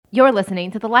You're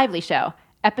listening to The Lively Show,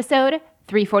 episode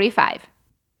 345.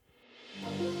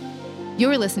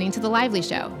 You're listening to The Lively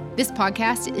Show. This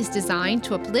podcast is designed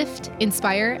to uplift,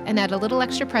 inspire, and add a little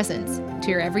extra presence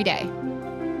to your everyday.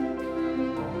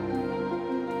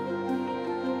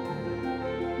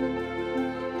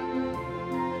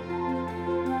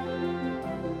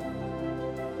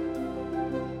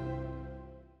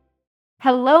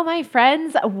 Hello, my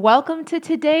friends. Welcome to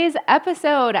today's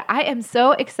episode. I am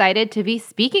so excited to be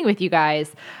speaking with you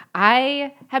guys.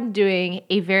 I am doing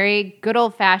a very good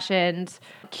old-fashioned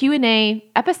Q&A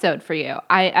episode for you.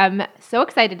 I am so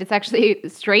excited. It's actually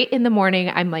straight in the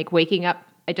morning. I'm like waking up.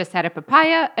 I just had a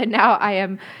papaya, and now I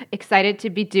am excited to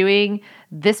be doing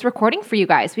this recording for you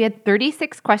guys. We had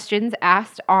 36 questions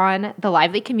asked on the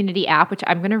Lively Community app, which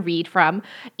I'm going to read from,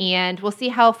 and we'll see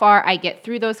how far I get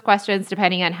through those questions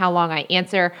depending on how long I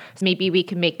answer. So maybe we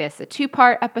can make this a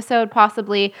two-part episode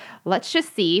possibly. Let's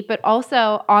just see. But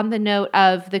also on the note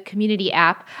of the community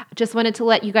app, just wanted to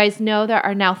let you guys know there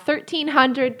are now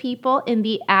 1,300 people in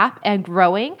the app and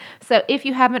growing. So if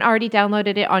you haven't already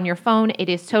downloaded it on your phone, it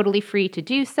is totally free to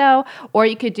do so, or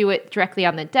you could do it directly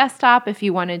on the desktop if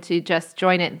you wanted to just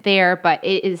join it there, but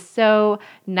it is so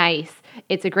nice.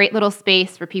 It's a great little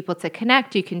space for people to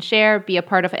connect. You can share, be a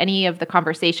part of any of the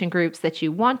conversation groups that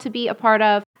you want to be a part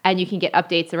of, and you can get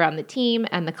updates around the team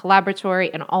and the collaboratory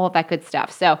and all of that good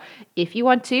stuff. So if you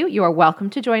want to, you are welcome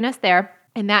to join us there.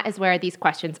 And that is where these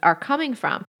questions are coming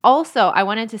from. Also, I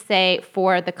wanted to say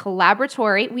for the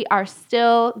collaboratory, we are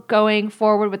still going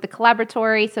forward with the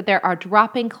collaboratory. So there are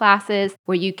drop-in classes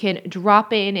where you can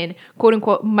drop in and quote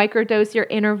unquote microdose your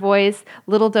inner voice,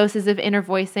 little doses of inner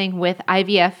voicing with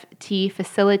IVFT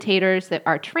facilitators that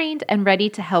are trained and ready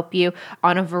to help you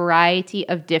on a variety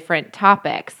of different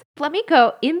topics. Let me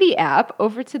go in the app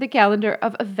over to the calendar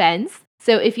of events.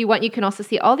 So if you want, you can also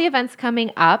see all the events coming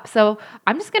up. So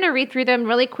I'm just going to read through them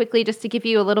really quickly just to give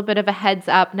you a little bit of a heads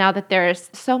up now that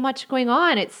there's so much going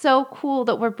on. It's so cool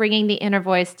that we're bringing the inner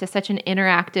voice to such an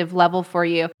interactive level for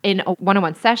you in a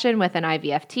one-on-one session with an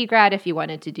IVFT grad if you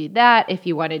wanted to do that. If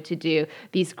you wanted to do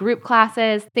these group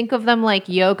classes, think of them like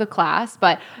yoga class,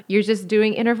 but you're just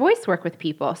doing inner voice work with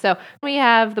people. So we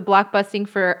have the blockbusting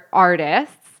for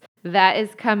artists. That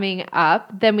is coming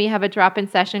up. Then we have a drop-in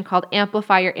session called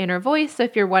Amplify Your Inner Voice. So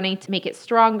if you're wanting to make it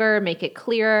stronger, make it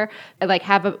clearer, like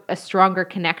have a stronger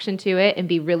connection to it and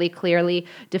be really clearly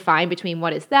defined between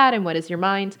what is that and what is your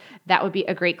mind, that would be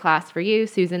a great class for you.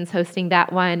 Susan's hosting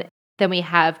that one. Then we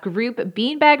have group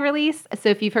beanbag release. So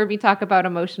if you've heard me talk about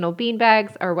emotional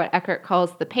beanbags or what Eckhart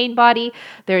calls the pain body,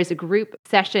 there's a group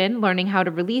session learning how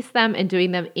to release them and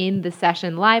doing them in the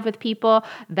session live with people.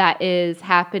 That is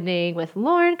happening with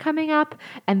Lauren coming up.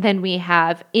 And then we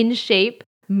have In Shape,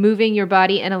 moving your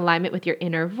body in alignment with your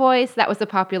inner voice. That was a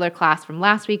popular class from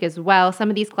last week as well. Some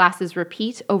of these classes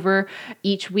repeat over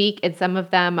each week, and some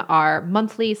of them are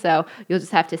monthly. So you'll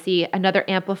just have to see another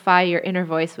Amplify Your Inner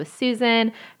Voice with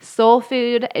Susan. Soul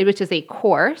Food, which is a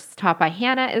course taught by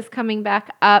Hannah, is coming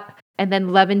back up. And then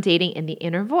Love and Dating in the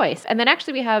Inner Voice. And then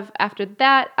actually we have, after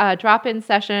that, a drop-in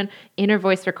session, Inner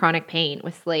Voice for Chronic Pain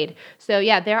with Slade. So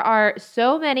yeah, there are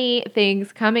so many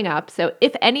things coming up. So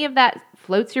if any of that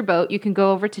floats your boat, you can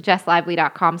go over to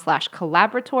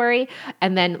jesslively.com/collaboratory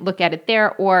and then look at it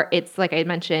there. Or it's, like I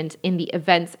mentioned, in the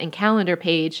events and calendar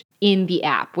page in the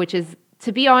app, which is,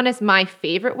 to be honest, my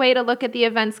favorite way to look at the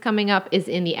events coming up is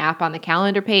in the app on the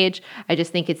calendar page. I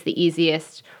just think it's the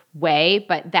easiest way,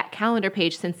 but that calendar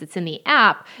page, since it's in the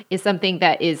app, is something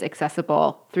that is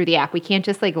accessible through the app. We can't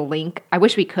just link, I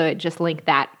wish we could just link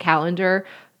that calendar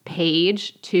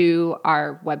page to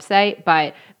our website,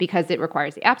 but because it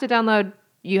requires the app to download,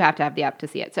 you have to have the app to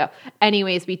see it. So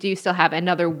anyways, we do still have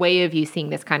another way of you seeing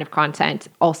this kind of content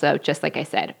also, just like I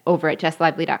said, over at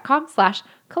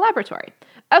jesslively.com/collaboratory.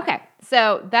 Okay,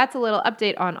 so that's a little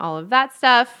update on all of that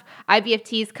stuff.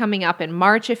 IVFT is coming up in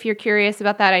March if you're curious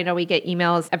about that. I know we get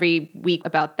emails every week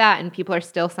about that and people are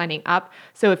still signing up.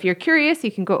 So if you're curious,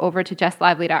 you can go over to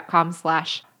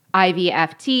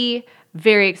jesslively.com/IVFT.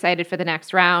 Very excited for the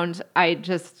next round. I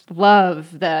just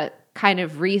love the kind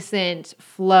of recent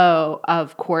flow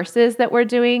of courses that we're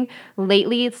doing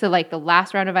lately. So like the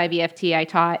last round of IVFT I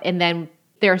taught, and then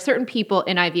there are certain people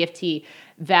in IVFT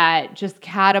that just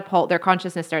catapult, their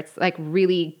consciousness starts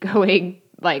really going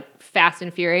fast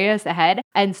and furious ahead.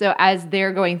 And so as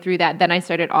they're going through that, then I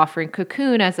started offering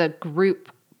Cocoon as a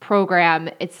group program.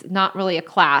 It's not really a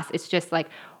class. It's just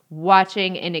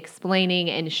watching and explaining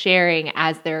and sharing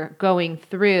as they're going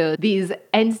through these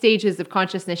end stages of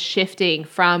consciousness shifting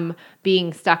from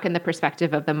being stuck in the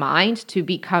perspective of the mind to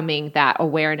becoming that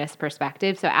awareness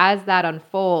perspective. So as that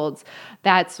unfolds,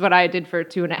 that's what I did for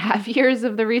 2.5 years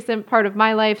of the recent part of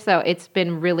my life. So it's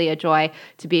been really a joy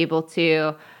to be able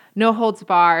to no holds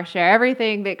bar, share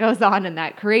everything that goes on in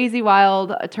that crazy,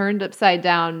 wild, turned upside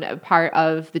down part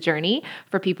of the journey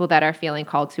for people that are feeling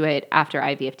called to it after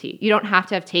IVFT. You don't have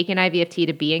to have taken IVFT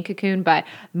to be in Cocoon, but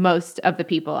most of the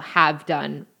people have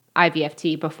done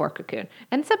IVFT before Cocoon.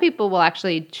 And some people will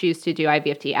actually choose to do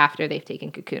IVFT after they've taken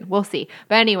Cocoon. We'll see.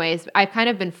 But anyways, I've kind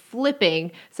of been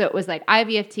flipping. So it was like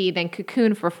IVFT, then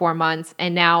Cocoon for 4 months.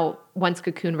 And now once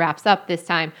Cocoon wraps up this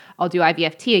time, I'll do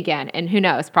IVFT again. And who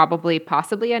knows,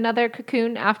 possibly another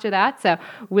Cocoon after that. So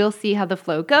we'll see how the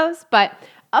flow goes. But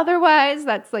otherwise,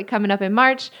 that's like coming up in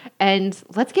March. And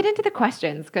let's get into the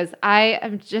questions because I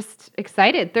am just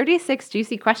excited. 36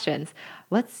 juicy questions.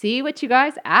 Let's see what you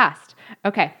guys asked.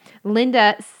 Okay.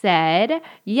 Linda said,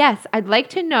 yes, I'd like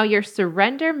to know your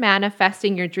surrender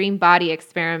manifesting your dream body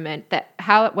experiment,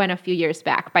 how it went a few years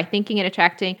back by thinking and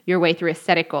attracting your way through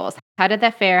aesthetic goals. How did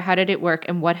that fare? How did it work?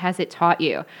 And what has it taught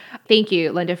you? Thank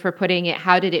you, Linda, for putting it.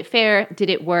 How did it fare? Did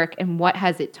it work? And what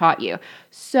has it taught you?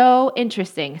 So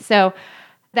interesting. So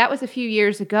that was a few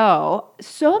years ago.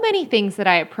 So many things that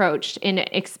I approached in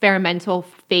experimental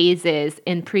phases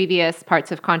in previous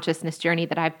parts of consciousness journey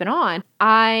that I've been on,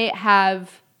 I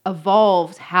have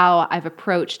evolved how I've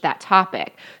approached that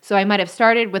topic. So I might have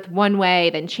started with one way,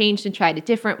 then changed and tried a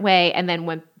different way, and then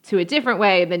went to a different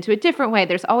way, then to a different way.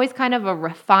 There's always kind of a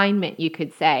refinement, you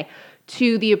could say,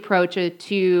 to the approach or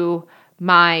to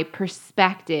my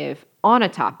perspective on a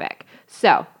topic.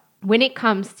 So when it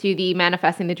comes to the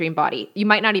manifesting the dream body, you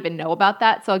might not even know about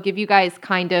that. So I'll give you guys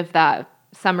kind of the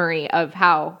summary of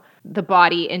how the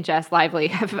body and Jess Lively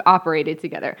have operated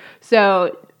together.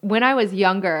 So when I was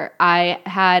younger, I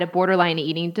had borderline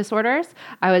eating disorders.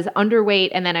 I was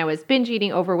underweight and then I was binge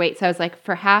eating, overweight. So I was like,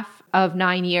 for half of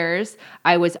 9 years,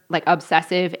 I was like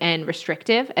obsessive and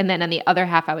restrictive. And then on the other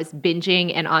half, I was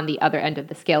binging and on the other end of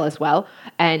the scale as well.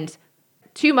 And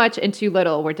too much and too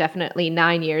little were definitely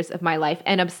 9 years of my life.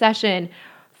 And obsession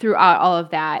throughout all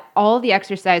of that, all the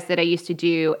exercise that I used to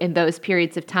do in those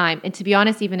periods of time, and to be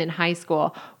honest, even in high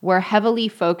school, were heavily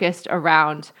focused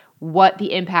around what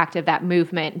the impact of that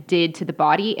movement did to the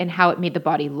body and how it made the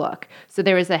body look. So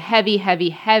there was a heavy, heavy,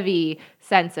 heavy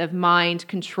sense of mind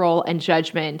control and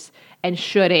judgment and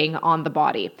shoulding on the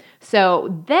body.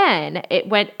 So then it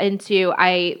went into,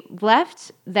 I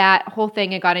left that whole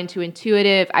thing and got into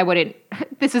intuitive.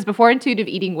 This is before intuitive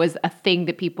eating was a thing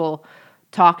that people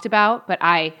talked about, but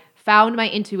I found my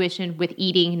intuition with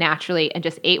eating naturally and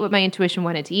just ate what my intuition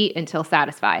wanted to eat until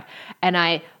satisfied. And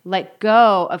I let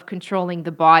go of controlling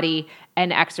the body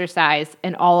and exercise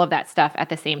and all of that stuff at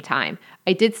the same time.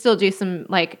 I did still do some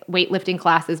like weightlifting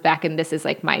classes back in, this is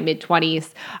like my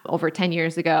mid-20s, over 10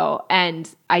 years ago. And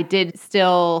I did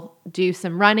still do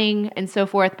some running and so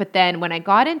forth. But then when I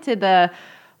got into the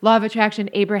Law of Attraction,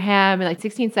 Abraham, and like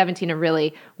 16, 17 are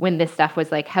really when this stuff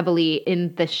was like heavily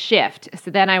in the shift. So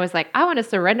then I was like, I want to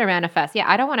surrender manifest. Yeah,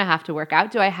 I don't want to have to work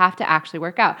out. Do I have to actually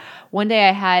work out? One day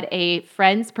I had a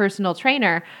friend's personal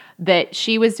trainer that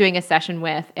she was doing a session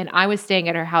with, and I was staying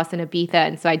at her house in Ibiza.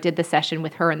 And so I did the session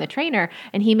with her and the trainer.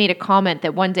 And he made a comment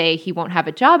that one day he won't have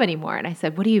a job anymore. And I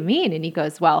said, what do you mean? And he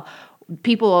goes, well,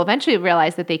 people will eventually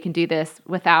realize that they can do this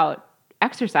without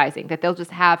exercising, that they'll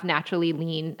just have naturally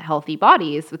lean, healthy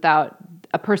bodies without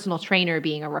a personal trainer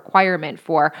being a requirement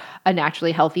for a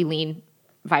naturally healthy, lean,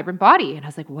 vibrant body. And I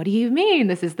was like, what do you mean?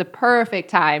 This is the perfect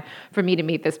time for me to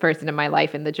meet this person in my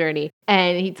life in the journey.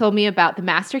 And he told me about the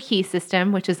Master Key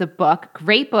System, which is a book,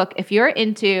 great book. If you're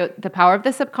into the power of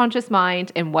the subconscious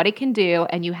mind and what it can do,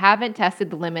 and you haven't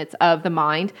tested the limits of the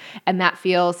mind, and that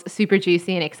feels super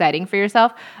juicy and exciting for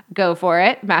yourself, go for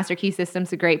it. Master Key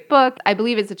System's a great book. I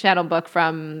believe it's a channel book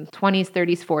from 20s,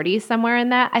 30s, 40s, somewhere in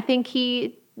that. I think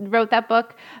he wrote that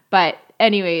book. But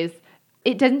anyways,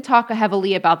 it doesn't talk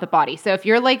heavily about the body. So if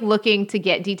you're like looking to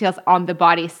get details on the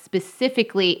body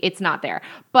specifically, it's not there.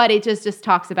 But it just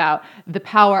talks about the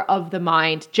power of the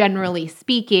mind, generally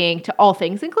speaking, to all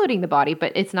things, including the body,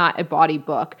 but it's not a body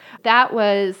book. That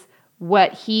was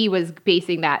what he was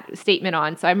basing that statement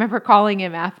on. So I remember calling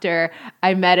him after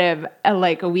I met him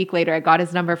like a week later. I got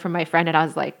his number from my friend and I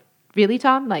was like, really,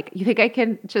 Tom? Like, you think I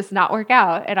can just not work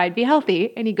out and I'd be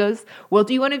healthy? And he goes, well,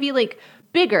 do you want to be like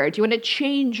bigger? Do you want to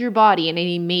change your body in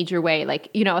any major way? Like,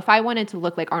 you know, if I wanted to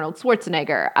look like Arnold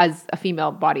Schwarzenegger as a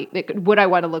female body, like, would I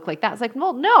want to look like that? It's like,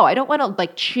 well, no, I don't want to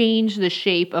like change the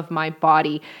shape of my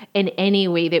body in any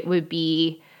way that would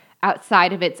be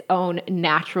outside of its own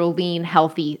natural, lean,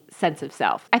 healthy sense of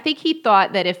self. I think he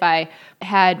thought that if I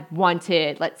had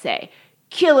wanted, let's say,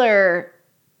 killer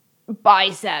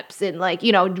biceps and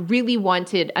really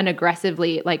wanted an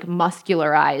aggressively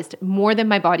muscularized more than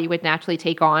my body would naturally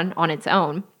take on its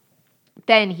own,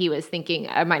 then he was thinking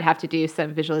I might have to do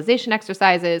some visualization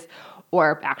exercises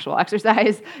or actual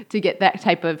exercise to get that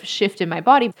type of shift in my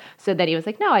body. So then he was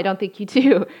like, no, I don't think you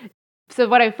do. So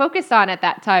what I focused on at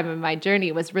that time in my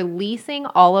journey was releasing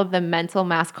all of the mental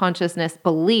mass consciousness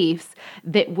beliefs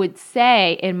that would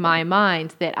say in my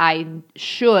mind that I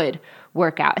should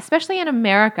work out, especially in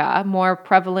America, more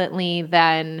prevalently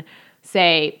than,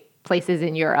 say, places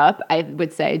in Europe. I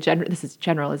would say, this is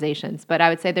generalizations, but I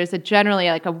would say there's generally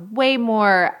a way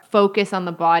more focus on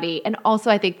the body. And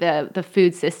also I think the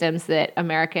food systems that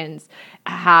Americans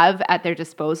have at their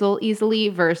disposal easily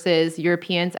versus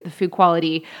Europeans, the food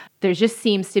quality, there just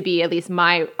seems to be, at least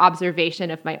my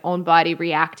observation of my own body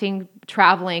reacting,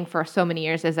 traveling for so many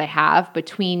years as I have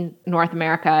between North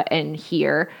America and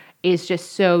here, is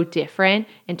just so different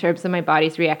in terms of my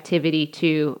body's reactivity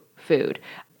to food.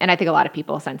 And I think a lot of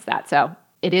people sense that. So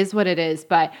it is what it is.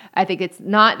 But I think it's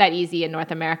not that easy in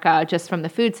North America just from the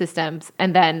food systems.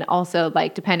 And then also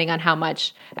depending on how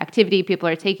much activity people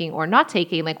are taking or not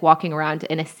taking, walking around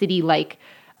in a city-like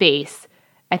space,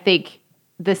 I think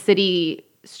the city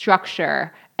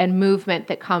structure and movement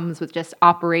that comes with just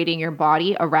operating your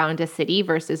body around a city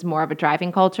versus more of a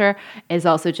driving culture is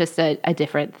also just a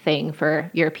different thing for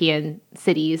European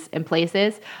cities and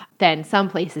places than some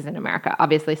places in America.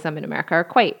 Obviously, some in America are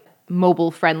quite mobile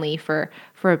friendly for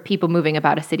people moving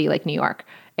about a city like New York,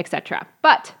 etc.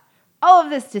 But all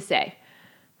of this to say,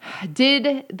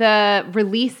 did the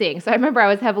releasing, so I remember I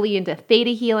was heavily into theta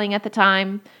healing at the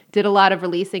time, did a lot of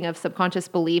releasing of subconscious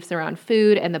beliefs around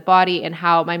food and the body and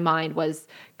how my mind was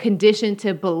conditioned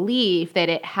to believe that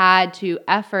it had to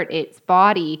effort its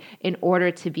body in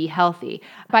order to be healthy.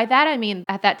 By that, I mean,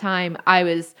 at that time,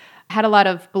 had a lot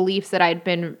of beliefs that I'd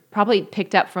been probably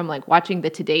picked up from watching the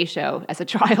Today Show as a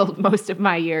child most of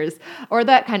my years, or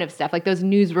that kind of stuff, those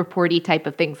news reporty type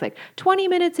of things, 20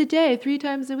 minutes a day, 3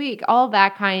 times a week, all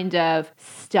that kind of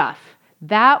stuff.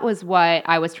 That was what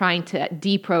I was trying to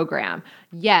deprogram.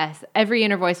 Yes, every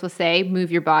inner voice will say,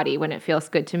 move your body when it feels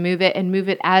good to move it and move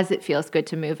it as it feels good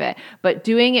to move it. But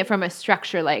doing it from a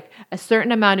structure, a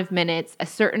certain amount of minutes, a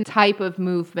certain type of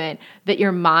movement that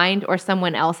your mind or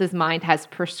someone else's mind has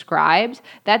prescribed,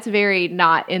 that's very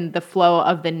not in the flow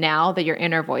of the now that your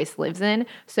inner voice lives in.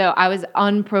 So I was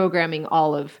unprogramming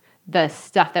all of the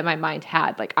stuff that my mind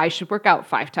had. I should work out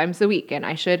 5 times a week and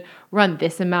I should run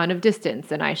this amount of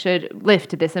distance and I should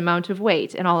lift this amount of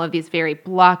weight and all of these very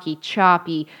blocky,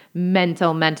 choppy,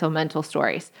 mental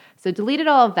stories. So deleted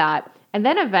all of that. And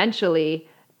then eventually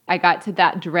I got to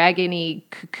that dragony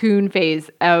cocoon phase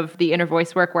of the inner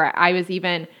voice work where I was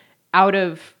even out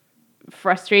of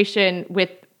frustration with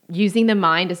using the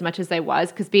mind as much as I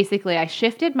was, because basically I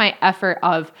shifted my effort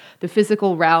of the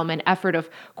physical realm and effort of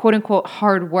quote unquote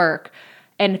hard work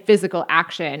and physical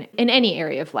action in any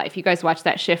area of life. You guys watched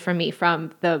that shift from me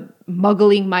from the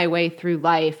muggling my way through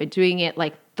life and doing it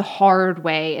the hard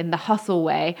way and the hustle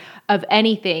way of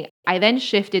anything. I then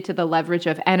shifted to the leverage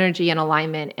of energy and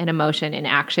alignment and emotion and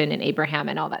action and Abraham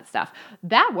and all that stuff.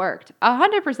 That worked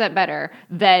 100% better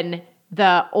than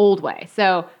the old way.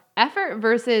 So effort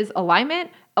versus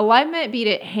alignment beat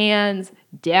it hands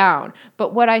down.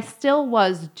 But what I still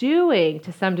was doing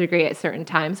to some degree at certain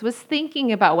times was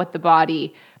thinking about what the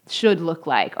body should look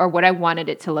like or what I wanted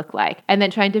it to look like, and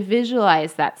then trying to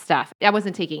visualize that stuff. I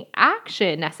wasn't taking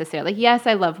action necessarily. Yes,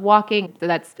 I love walking. So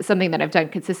that's something that I've done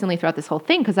consistently throughout this whole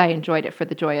thing because I enjoyed it for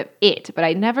the joy of it. But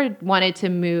I never wanted to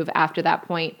move after that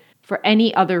point for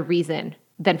any other reason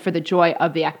than for the joy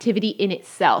of the activity in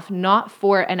itself, not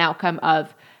for an outcome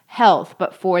of health,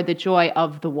 but for the joy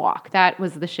of the walk. That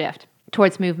was the shift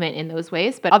towards movement in those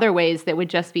ways. But other ways that would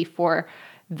just be for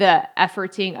the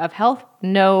efforting of health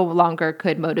no longer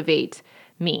could motivate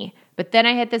me. But then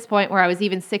I hit this point where I was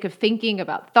even sick of thinking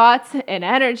about thoughts and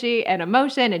energy and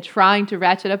emotion and trying to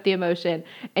ratchet up the emotion.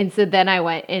 And so then I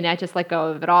went and I just let go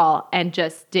of it all and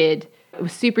just it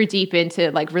was super deep into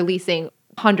releasing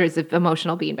hundreds of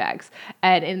emotional beanbags.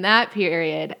 And in that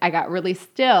period, I got really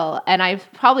still, and I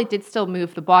probably did still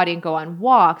move the body and go on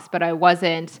walks, but I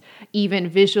wasn't even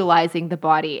visualizing the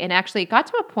body. And actually it got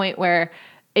to a point where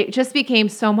it just became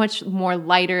so much more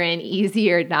lighter and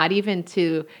easier, not even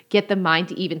to get the mind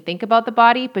to even think about the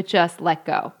body, but just let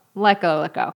go.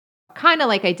 Kind of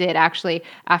like I did actually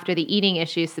after the eating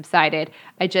issues subsided.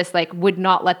 I just would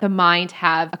not let the mind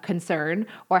have a concern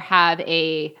or have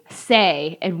a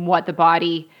say in what the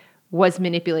body was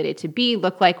manipulated to be,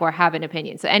 look like, or have an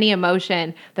opinion. So any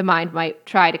emotion the mind might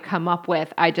try to come up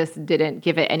with, I just didn't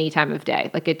give it any time of day.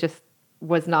 Like it just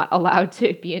was not allowed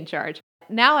to be in charge.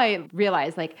 Now I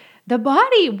realize like the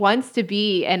body wants to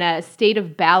be in a state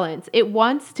of balance. It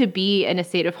wants to be in a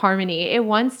state of harmony. It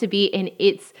wants to be in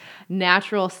its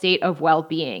natural state of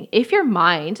well-being. If your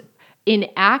mind in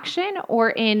action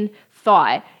or in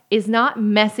thought is not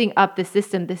messing up the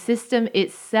system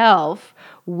itself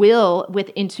will, with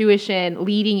intuition,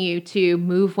 leading you to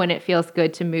move when it feels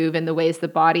good to move in the ways the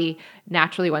body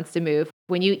naturally wants to move.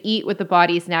 When you eat what the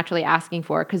body is naturally asking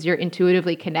for, because you're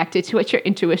intuitively connected to what your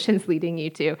intuition's leading you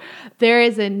to, there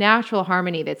is a natural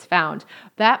harmony that's found.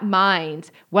 That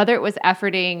mind, whether it was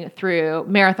efforting through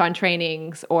marathon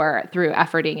trainings or through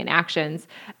efforting in actions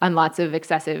and lots of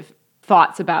excessive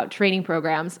thoughts about training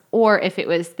programs, or if it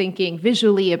was thinking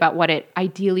visually about what it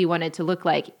ideally wanted to look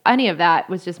like, any of that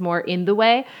was just more in the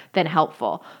way than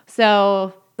helpful.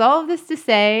 So all of this to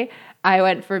say, I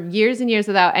went for years and years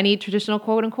without any traditional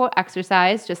quote unquote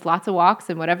exercise, just lots of walks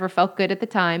and whatever felt good at the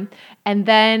time. And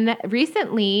then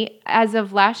recently, as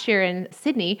of last year in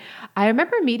Sydney, I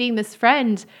remember meeting this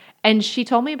friend and she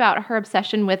told me about her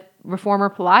obsession with reformer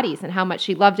Pilates and how much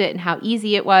she loved it and how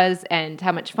easy it was and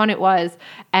how much fun it was.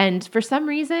 And for some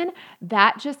reason,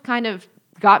 that just kind of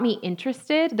got me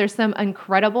interested. There's some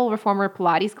incredible reformer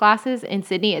Pilates classes in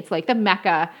Sydney. It's like the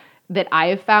mecca that I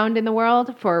have found in the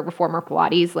world for reformer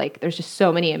Pilates. Like there's just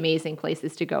so many amazing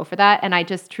places to go for that. And I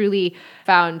just truly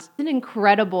found an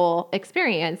incredible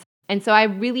experience. And so I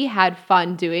really had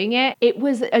fun doing it. It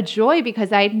was a joy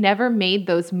because I had never made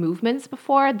those movements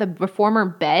before. The reformer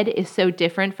bed is so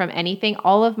different from anything.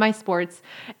 All of my sports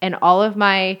and all of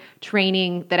my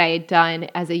training that I had done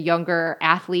as a younger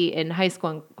athlete in high school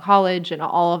and college and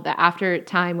all of the after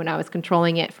time when I was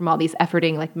controlling it from all these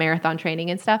efforting like marathon training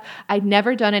and stuff, I'd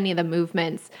never done any of the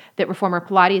movements that reformer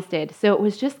Pilates did. So it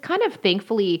was just kind of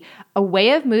thankfully a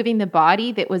way of moving the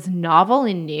body that was novel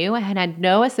and new and had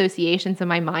no associations in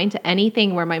my mind to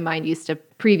anything where my mind used to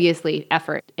previously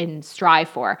effort and strive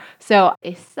for. So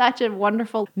it's such a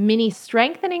wonderful mini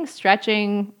strengthening,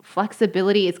 stretching,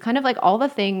 flexibility. It's kind of like all the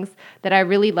things that I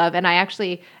really love. And I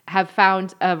actually have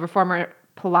found a reformer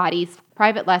Pilates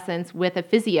private lessons with a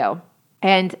physio.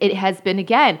 And it has been,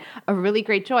 again, a really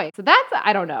great joy. So that's,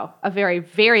 I don't know, a very,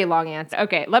 very long answer.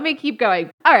 Okay, let me keep going.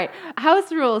 All right.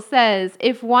 House rule says,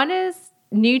 if one is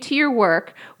new to your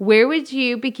work, where would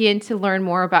you begin to learn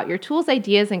more about your tools,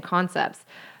 ideas, and concepts?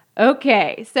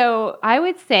 Okay, so I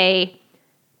would say,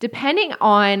 depending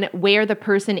on where the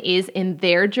person is in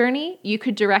their journey, you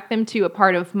could direct them to a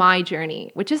part of my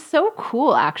journey, which is so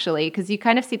cool, actually, because you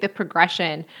kind of see the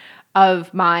progression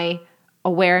of my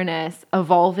awareness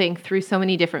evolving through so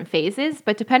many different phases.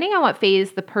 But depending on what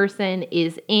phase the person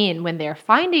is in when they're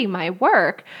finding my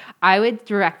work, I would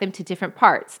direct them to different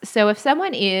parts. So if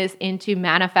someone is into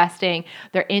manifesting,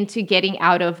 they're into getting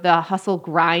out of the hustle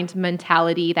grind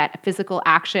mentality, that physical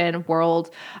action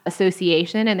world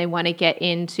association, and they want to get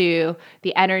into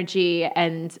the energy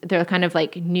and they're kind of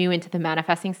like new into the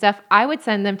manifesting stuff, I would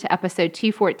send them to episode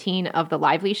 214 of The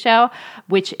Lively Show,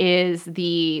 which is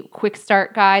the quick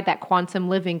start guide, that quantum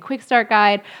living quick start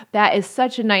guide. That is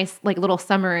such a nice like little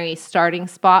summary starting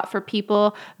spot for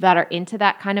people that are into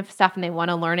that kind of stuff and they want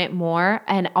to learn it more.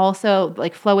 And also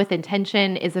like Flow with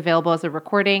Intention is available as a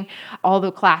recording. All the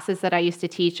classes that I used to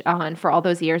teach on for all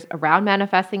those years around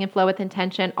manifesting and Flow with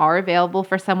Intention are available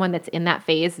for someone that's in that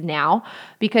phase now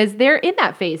because they're in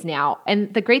that phase now.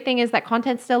 And the great thing is that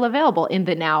content's still available in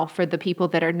the now for the people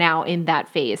that are now in that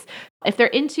phase. If they're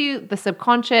into the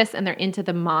subconscious and they're into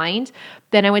the mind,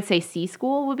 then I would say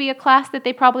C-School would be a class that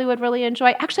they probably would really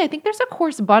enjoy. Actually, I think there's a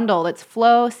course bundle that's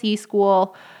Flow,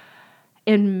 C-School,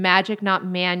 and Magic Not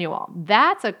Manual.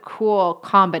 That's a cool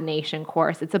combination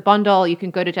course. It's a bundle. You can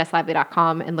go to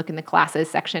jesslively.com and look in the classes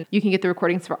section. You can get the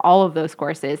recordings for all of those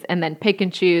courses and then pick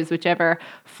and choose whichever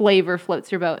flavor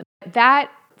floats your boat. That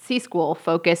C-School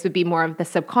focus would be more of the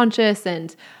subconscious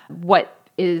and what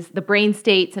is the brain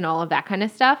states and all of that kind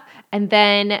of stuff. And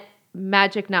then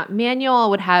Magic Not Manual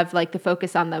would have like the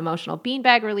focus on the emotional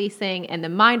beanbag releasing and the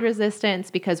mind resistance,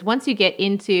 because once you get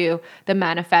into the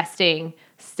manifesting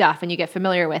stuff and you get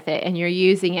familiar with it and you're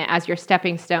using it as your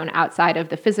stepping stone outside of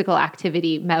the physical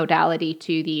activity modality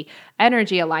to the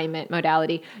energy alignment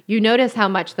modality, you notice how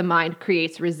much the mind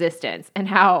creates resistance and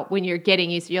how when you're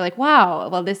getting used to, you're like, wow,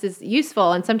 well, this is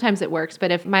useful. And sometimes it works. But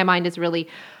if my mind is really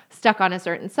stuck on a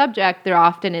certain subject, there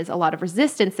often is a lot of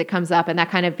resistance that comes up, and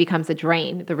that kind of becomes a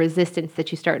drain, the resistance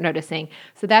that you start noticing.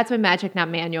 So that's when Magic Not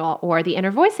Manual or the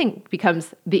inner voicing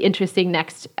becomes the interesting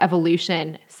next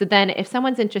evolution. So then if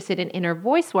someone's interested in inner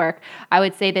voice work, I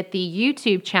would say that the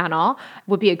YouTube channel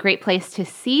would be a great place to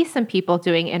see some people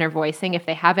doing inner voicing if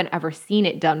they haven't ever seen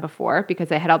it done before,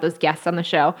 because I had all those guests on the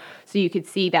show. So you could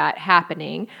see that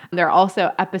happening. There are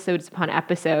also episodes upon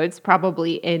episodes,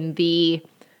 probably in the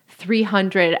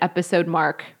 300 episode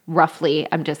mark, roughly.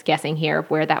 I'm just guessing here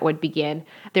where that would begin.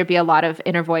 There'd be a lot of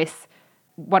inner voice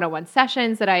one-on-one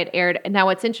sessions that I had aired. And now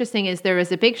what's interesting is there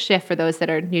was a big shift for those that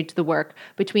are new to the work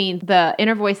between the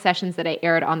inner voice sessions that I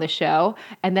aired on the show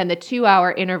and then the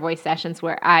 2-hour inner voice sessions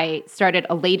where I started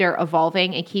a later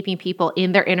evolving and keeping people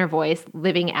in their inner voice,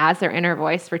 living as their inner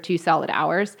voice for 2 solid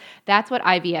hours. That's what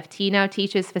IVFT now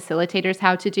teaches facilitators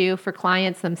how to do for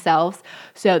clients themselves.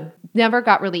 So never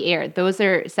got really aired. Those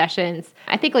are sessions,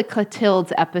 I think like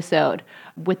Clotilde's episode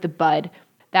with the bud.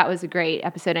 That was a great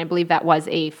episode. I believe that was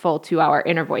a full 2-hour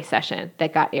inner voice session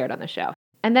that got aired on the show.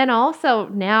 And then also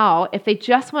now, if they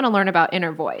just want to learn about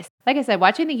inner voice, like I said,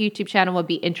 watching the YouTube channel would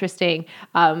be interesting.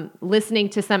 Listening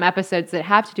to some episodes that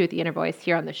have to do with the inner voice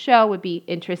here on the show would be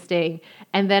interesting.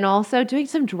 And then also doing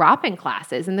some drop-in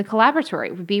classes in the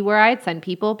collaboratory would be where I'd send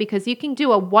people, because you can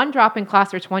do a 1 drop-in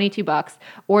class for $22,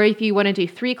 or if you want to do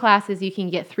 3 classes, you can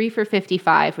get 3 for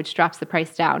 $55, which drops the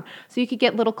price down. So you could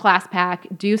get little class pack,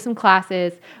 do some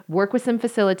classes, work with some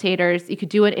facilitators. You could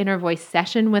do an inner voice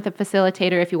session with a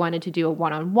facilitator if you wanted to do a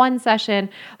one-on-one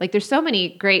session. Like there's so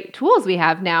many great tools we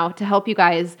have now to help you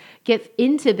guys get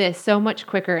into this so much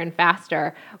quicker and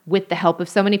faster with the help of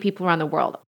so many people around the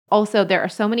world. Also, there are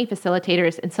so many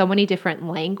facilitators in so many different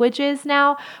languages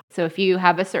now. So if you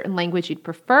have a certain language you'd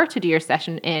prefer to do your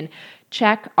session in,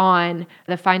 check on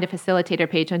the Find a Facilitator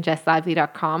page on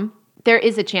jesslively.com. There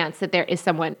is a chance that there is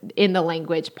someone in the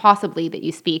language, possibly that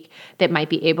you speak, that might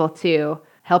be able to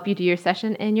help you do your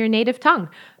session in your native tongue.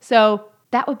 So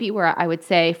that would be where I would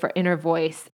say for inner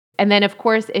voice. And then, of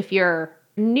course, if you're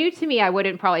new to me, I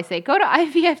wouldn't probably say, go to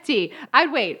IVFT.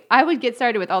 I'd wait. I would get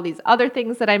started with all these other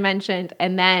things that I mentioned.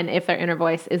 And then if their inner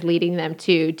voice is leading them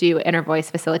to do inner voice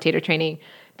facilitator training,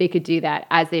 they could do that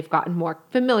as they've gotten more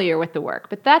familiar with the work.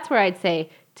 But that's where I'd say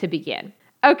to begin.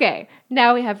 Okay,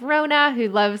 now we have Rona, who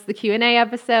loves the Q&A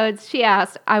episodes. She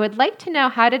asked, I would like to know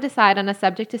how to decide on a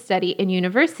subject to study in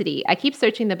university. I keep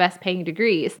searching the best paying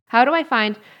degrees. How do I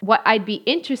find what I'd be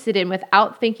interested in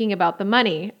without thinking about the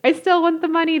money? I still want the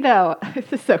money though.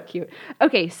 This is so cute.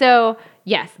 Okay, so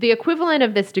yes, the equivalent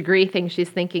of this degree thing she's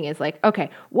thinking is like,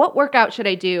 okay, what workout should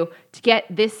I do to get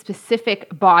this specific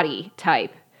body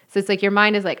type? So it's like your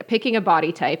mind is like picking a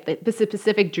body type, the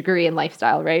specific degree and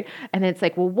lifestyle, right? And then it's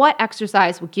like, well, what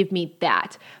exercise will give me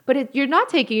that? But you're not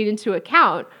taking into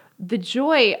account the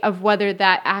joy of whether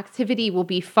that activity will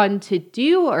be fun to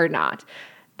do or not.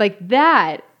 Like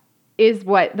that is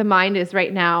what the mind is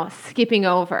right now skipping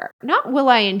over. Not will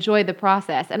I enjoy the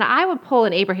process? And I would pull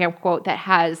an Abraham quote that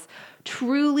has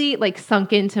truly like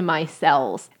sunk into my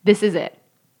cells. This is it.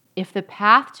 If the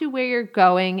path to where you're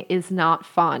going is not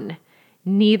fun,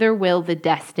 neither will the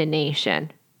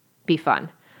destination be fun.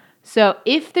 So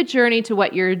if the journey to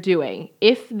what you're doing,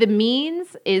 if the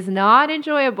means is not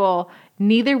enjoyable,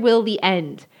 neither will the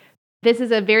end. This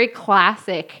is a very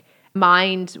classic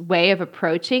mind way of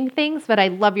approaching things, but I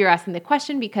love you're asking the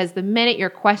question, because the minute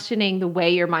you're questioning the way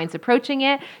your mind's approaching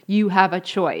it, you have a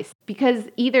choice. Because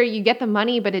either you get the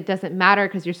money, but it doesn't matter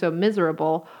because you're so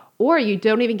miserable, or you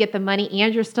don't even get the money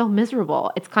and you're still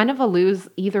miserable. It's kind of a lose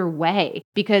either way,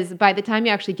 because by the time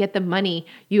you actually get the money,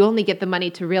 you only get the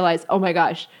money to realize, oh my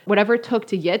gosh, whatever it took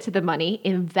to get to the money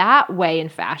in that way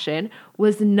and fashion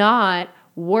was not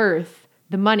worth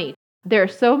the money. There are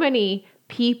so many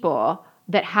people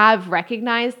that have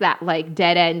recognized that like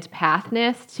dead end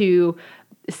pathness to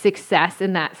success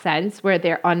in that sense, where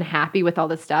they're unhappy with all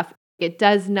this stuff. It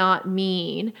does not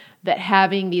mean that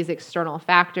having these external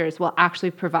factors will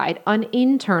actually provide an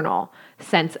internal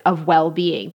sense of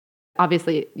well-being.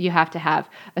 Obviously, you have to have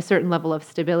a certain level of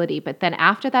stability, but then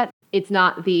after that, it's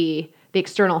not the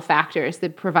external factors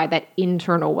that provide that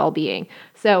internal well-being.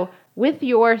 So with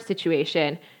your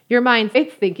situation, your mind,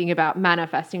 it's thinking about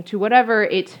manifesting to whatever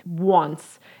it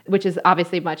wants, which is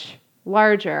obviously much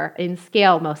larger in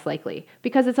scale, most likely,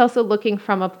 because it's also looking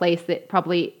from a place that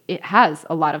probably it has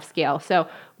a lot of scale. So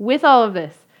with all of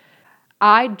this,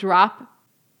 I drop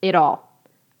it all.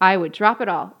 I would drop it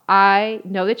all. I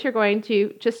know that you're going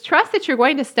to just trust that you're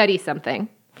going to study something.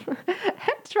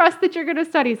 Trust that you're going to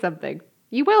study something.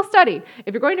 You will study.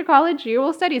 If you're going to college, you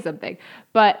will study something.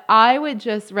 But I would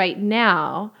just right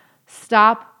now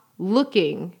stop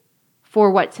looking for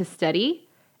what to study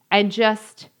and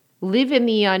just live in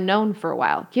the unknown for a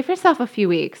while. Give yourself a few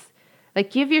weeks.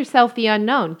 Like, give yourself the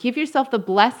unknown. Give yourself the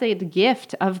blessed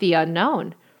gift of the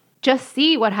unknown. Just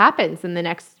see what happens in the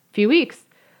next few weeks.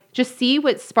 Just see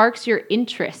what sparks your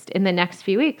interest in the next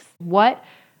few weeks. What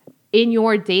in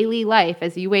your daily life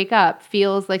as you wake up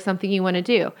feels like something you want to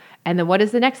do? And then what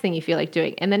is the next thing you feel like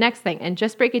doing? And the next thing. And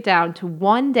just break it down to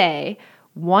one day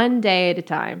at a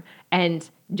time. And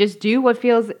just do what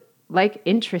feels like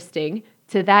interesting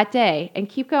to that day and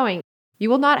keep going. You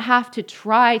will not have to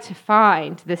try to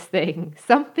find this thing.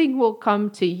 Something will come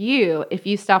to you if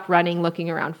you stop running looking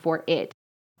around for it.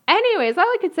 Anyways, all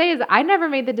I could say is I never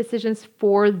made the decisions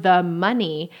for the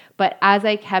money, but as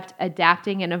I kept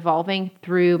adapting and evolving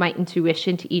through my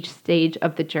intuition to each stage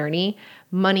of the journey,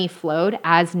 money flowed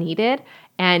as needed,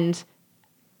 and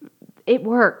it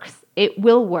works. It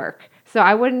will work. So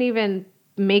I wouldn't even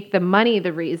make the money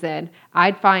the reason.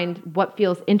 I'd find what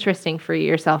feels interesting for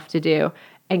yourself to do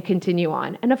and continue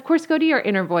on. And of course, go to your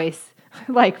inner voice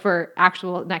like for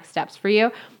actual next steps for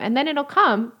you. And then it'll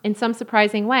come in some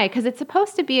surprising way because it's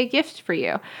supposed to be a gift for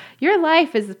you. Your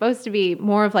life is supposed to be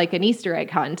more of like an Easter egg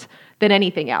hunt than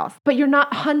anything else. But you're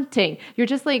not hunting. You're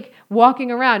just like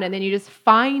walking around and then you just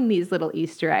find these little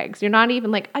Easter eggs. You're not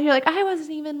even like, oh, you're like, I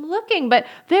wasn't even looking, but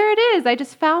there it is. I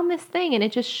just found this thing and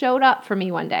it just showed up for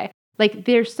me one day. Like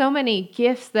there's so many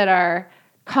gifts that are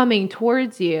coming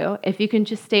towards you if you can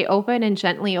just stay open and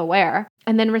gently aware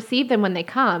and then receive them when they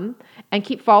come and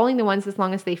keep following the ones as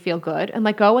long as they feel good and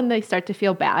let go when they start to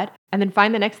feel bad and then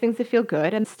find the next things that feel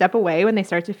good and step away when they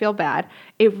start to feel bad.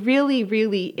 It really,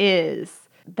 really is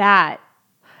that.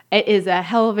 It is a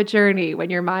hell of a journey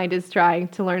when your mind is trying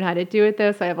to learn how to do it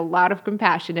though. So I have a lot of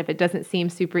compassion if it doesn't seem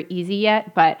super easy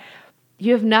yet, but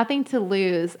you have nothing to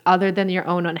lose other than your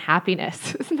own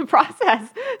unhappiness in the process.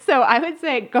 So I would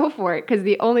say go for it because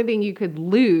the only thing you could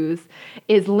lose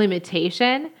is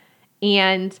limitation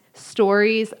and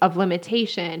stories of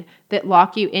limitation that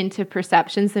lock you into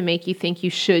perceptions that make you think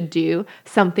you should do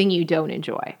something you don't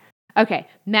enjoy. Okay,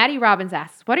 Maddie Robbins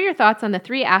asks, what are your thoughts on the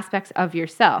three aspects of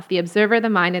yourself, the observer, the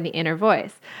mind, and the inner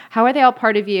voice? How are they all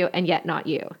part of you and yet not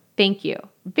you? Thank you.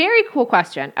 Very cool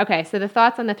question. Okay, so the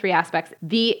thoughts on the three aspects.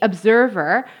 The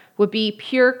observer would be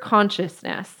pure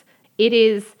consciousness. It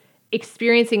is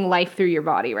experiencing life through your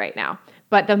body right now.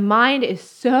 But the mind is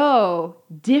so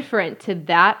different to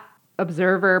that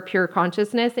observer, pure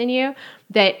consciousness in you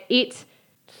that it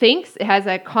thinks it has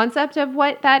a concept of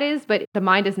what that is, but the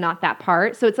mind is not that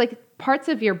part. So it's like parts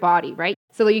of your body, right?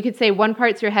 So you could say one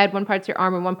part's your head, one part's your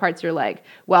arm, and one part's your leg.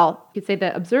 Well, you could say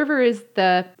the observer is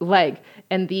the leg,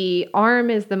 and the arm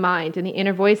is the mind, and the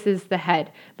inner voice is the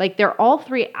head. Like they're all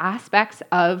three aspects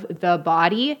of the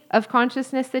body of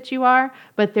consciousness that you are,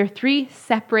 but they're three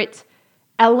separate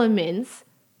elements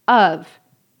of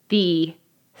the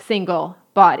single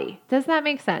body. Does that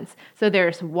make sense? So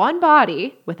there's one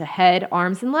body with a head,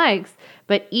 arms, and legs,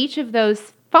 but each of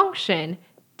those function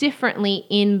differently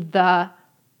in the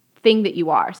thing that you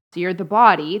are. So you're the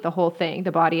body, the whole thing,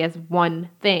 the body as one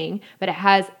thing, but it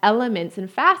has elements and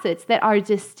facets that are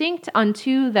distinct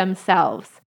unto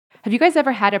themselves. Have you guys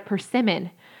ever had a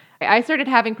persimmon? I started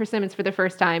having persimmons for the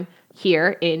first time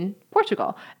here in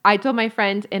Portugal. I told my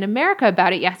friend in America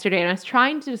about it yesterday, and I was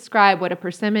trying to describe what a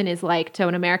persimmon is like to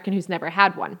an American who's never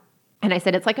had one. And I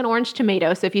said, it's like an orange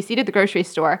tomato. So if you see it at the grocery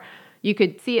store, you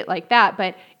could see it like that,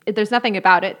 but there's nothing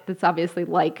about it that's obviously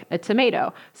like a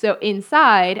tomato. So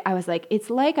inside, I was like,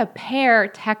 it's like a pear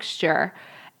texture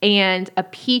and a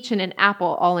peach and an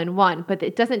apple all in one, but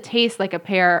it doesn't taste like a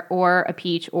pear or a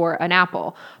peach or an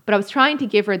apple. But I was trying to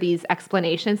give her these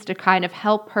explanations to kind of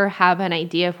help her have an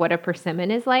idea of what a persimmon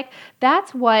is like.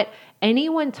 That's what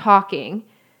anyone talking,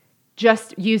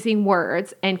 just using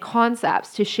words and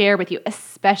concepts to share with you,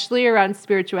 especially around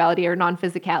spirituality or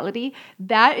non-physicality,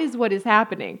 that is what is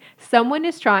happening. Someone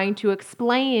is trying to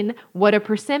explain what a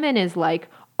persimmon is like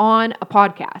on a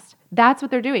podcast. That's what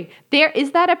they're doing.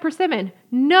 Is that a persimmon?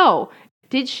 No.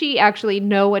 Did she actually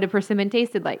know what a persimmon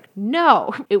tasted like?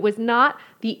 No. It was not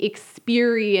the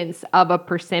experience of a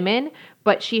persimmon,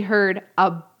 but she heard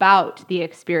about the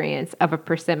experience of a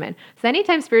persimmon. So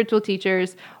anytime spiritual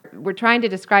teachers, we're trying to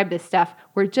describe this stuff,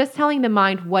 we're just telling the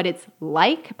mind what it's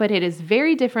like, but it is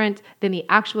very different than the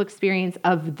actual experience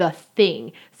of the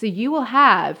thing. So you will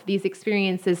have these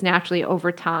experiences naturally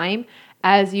over time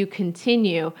as you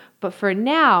continue. But for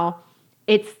now,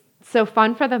 it's so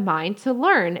fun for the mind to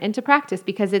learn and to practice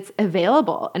because it's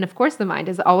available. And of course, the mind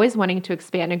is always wanting to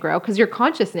expand and grow because your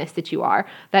consciousness that you are,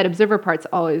 that observer part's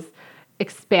always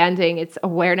expanding its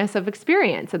awareness of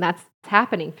experience. And that's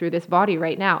happening through this body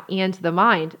right now and the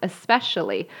mind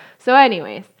especially. So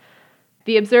anyways,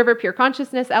 The observer, pure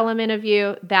consciousness element of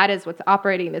you, that is what's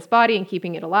operating this body and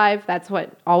keeping it alive. That's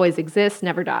what always exists,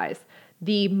 never dies.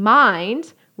 The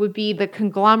mind would be the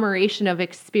conglomeration of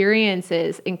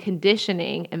experiences and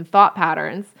conditioning and thought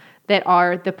patterns that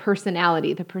are the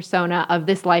personality, the persona of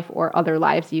this life or other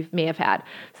lives you may have had.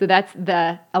 So that's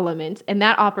the element. And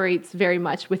that operates very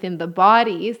much within the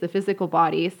bodies, the physical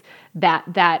bodies,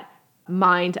 that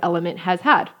mind element has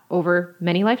had over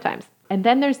many lifetimes. And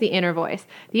then there's the inner voice.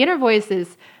 The inner voice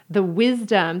is the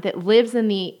wisdom that lives in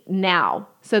the now.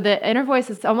 So the inner voice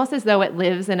is almost as though it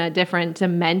lives in a different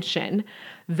dimension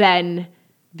than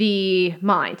the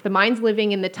mind. The mind's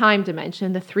living in the time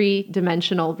dimension, the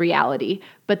three-dimensional reality.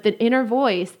 But the inner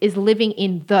voice is living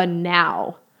in the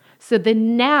now. So the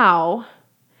now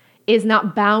is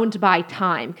not bound by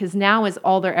time, because now is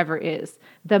all there ever is.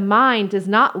 The mind does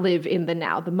not live in the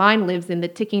now. The mind lives in the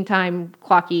ticking time,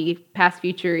 clocky, past,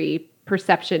 future-y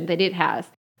perception that it has.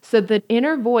 So the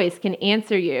inner voice can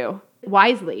answer you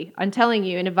wisely on telling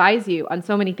you and advise you on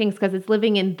so many things because it's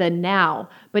living in the now,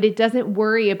 but it doesn't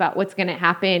worry about what's going to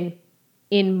happen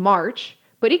in March.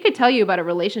 But it could tell you about a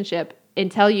relationship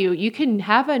and tell you, you can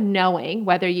have a knowing,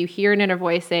 whether you hear an inner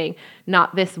voice saying,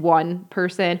 not this one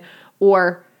person,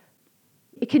 or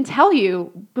it can tell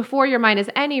you before your mind has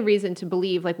any reason to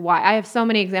believe, like why. I have so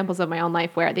many examples of my own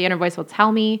life where the inner voice will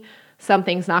tell me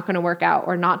something's not going to work out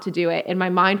or not to do it. And my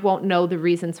mind won't know the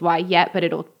reasons why yet, but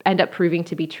it'll end up proving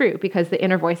to be true because the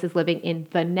inner voice is living in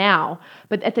the now.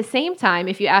 But at the same time,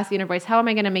 if you ask the inner voice, how am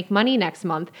I going to make money next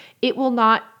month? It will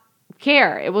not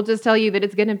care. It will just tell you that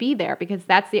it's going to be there because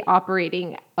that's the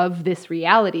operating of this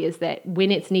reality, is that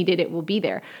when it's needed, it will be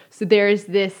there. So there's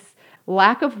this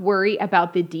lack of worry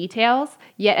about the details,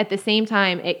 yet at the same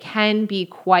time, it can be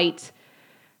quite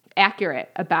accurate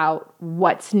about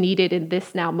what's needed in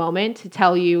this now moment to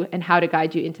tell you and how to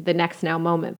guide you into the next now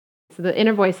moment. So the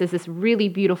inner voice is this really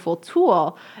beautiful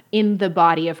tool in the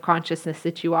body of consciousness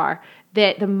that you are,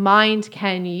 that the mind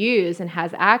can use and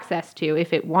has access to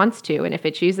if it wants to, and if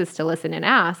it chooses to listen and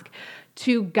ask,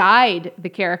 to guide the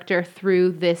character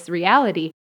through this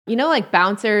reality. You know, like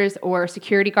bouncers or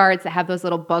security guards that have those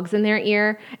little bugs in their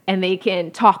ear and they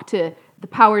can talk to the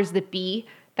powers that be.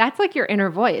 That's like your inner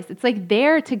voice. It's like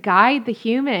there to guide the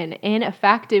human in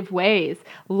effective ways,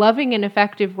 loving and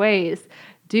effective ways.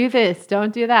 Do this,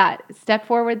 don't do that. Step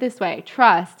forward this way.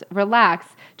 Trust, relax.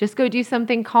 Just go do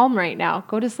something calm right now.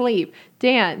 Go to sleep,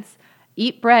 dance,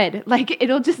 eat bread. Like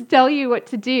it'll just tell you what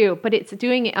to do, but it's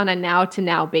doing it on a now to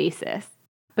now basis.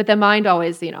 But the mind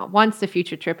always, wants to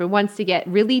future trip and wants to get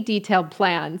really detailed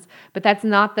plans, but that's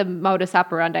not the modus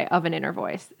operandi of an inner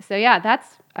voice. So yeah, that's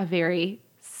a very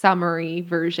summary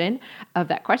version of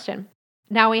that question.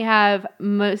 Now we have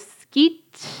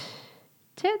Mosquite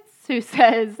Tits, who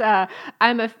says,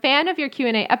 I'm a fan of your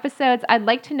Q&A episodes. I'd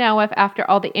like to know if after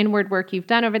all the inward work you've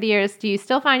done over the years, do you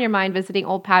still find your mind visiting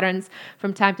old patterns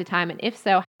from time to time? And if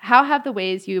so, how have the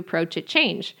ways you approach it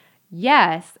changed?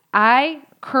 Yes, I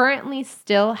currently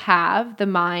still have the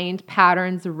mind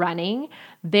patterns running.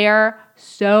 They're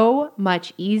so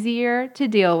much easier to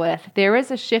deal with. There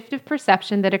was a shift of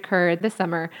perception that occurred this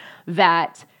summer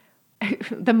that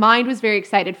the mind was very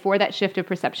excited for that shift of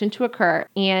perception to occur.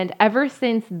 And ever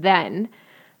since then,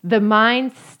 the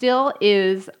mind still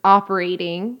is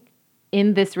operating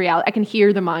in this reality. I can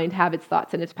hear the mind have its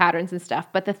thoughts and its patterns and stuff.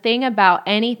 But the thing about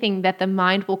anything that the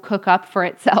mind will cook up for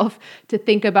itself to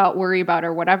think about, worry about,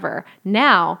 or whatever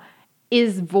now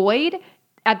is void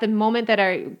at the moment that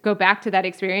I go back to that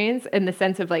experience, in the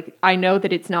sense of like, I know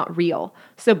that it's not real.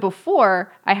 So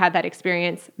before I had that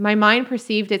experience, my mind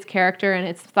perceived its character and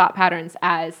its thought patterns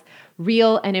as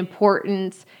real and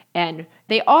important, and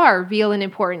they are real and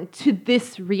important to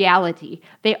this reality.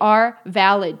 They are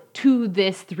valid to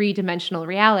this three-dimensional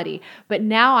reality. But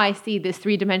now I see this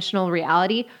three-dimensional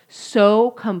reality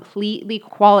so completely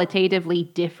qualitatively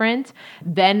different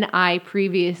than I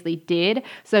previously did.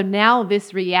 So now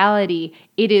this reality,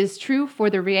 it is true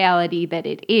for the reality that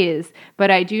it is,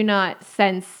 but I do not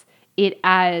sense it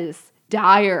as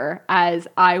dire as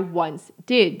I once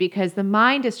did, because the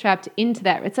mind is trapped into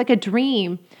that. It's like a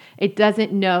dream. It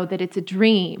doesn't know that it's a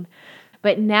dream.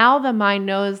 But now the mind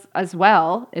knows as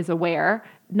well, is aware,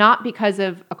 not because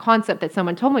of a concept that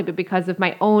someone told me, but because of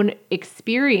my own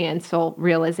experiential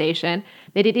realization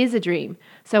that it is a dream.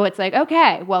 So it's like,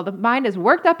 okay, well, the mind is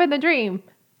worked up in the dream,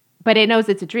 but it knows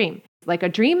it's a dream. Like a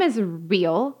dream is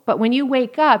real, but when you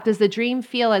wake up, does the dream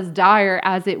feel as dire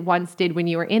as it once did when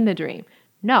you were in the dream?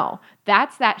 No,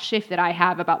 that's that shift that I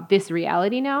have about this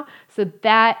reality now. So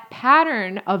that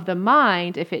pattern of the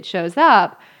mind, if it shows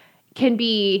up, can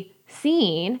be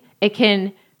seen. It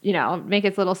can, make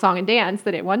its little song and dance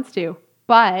that it wants to,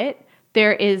 but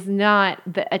there is not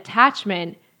the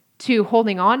attachment to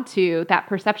holding on to that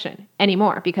perception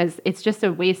anymore because it's just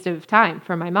a waste of time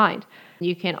for my mind.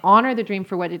 You can honor the dream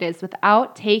for what it is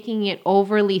without taking it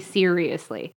overly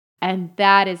seriously. And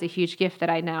that is a huge gift that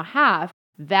I now have.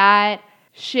 That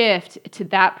shift to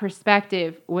that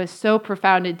perspective was so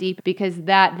profound and deep because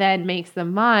that then makes the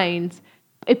mind,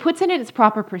 it puts it in its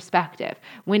proper perspective.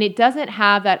 When it doesn't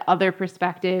have that other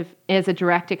perspective as a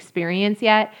direct experience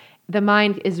yet, the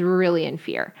mind is really in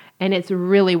fear and it's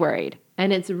really worried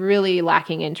and it's really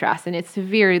lacking interest and it's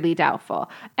severely doubtful.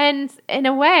 And in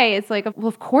a way, it's like, well,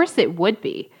 of course it would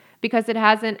be because it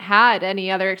hasn't had any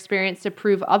other experience to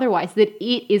prove otherwise that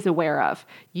it is aware of.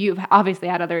 You've obviously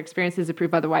had other experiences to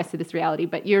prove otherwise to this reality,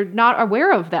 but you're not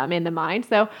aware of them in the mind.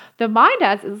 So the mind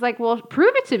is like, well,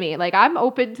 prove it to me. Like, I'm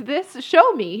open to this.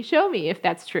 Show me if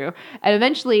that's true. And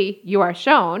eventually you are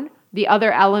shown. The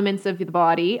other elements of the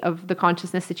body, of the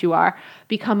consciousness that you are,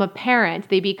 become apparent.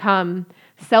 They become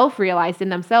self-realized in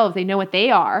themselves. They know what they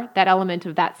are. That element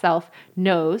of that self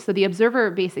knows. So the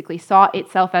observer basically saw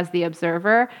itself as the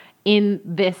observer in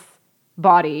this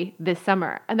body this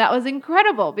summer. And that was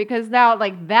incredible because now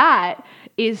like that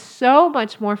is so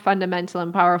much more fundamental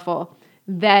and powerful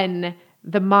than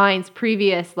the mind's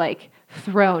previous like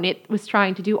throne. It was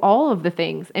trying to do all of the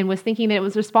things and was thinking that it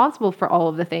was responsible for all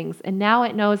of the things. And now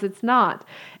it knows it's not.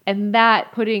 And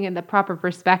that putting in the proper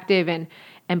perspective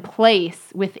and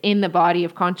place within the body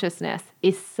of consciousness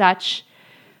is such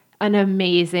an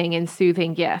amazing and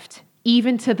soothing gift,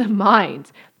 even to the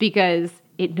mind, because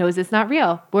it knows it's not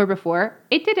real, where before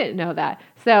it didn't know that.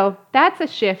 So that's a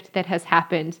shift that has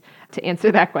happened to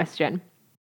answer that question.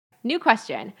 New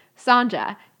question.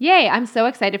 Sanja, yay, I'm so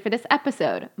excited for this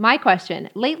episode. My question,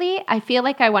 lately I feel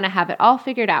like I want to have it all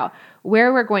figured out,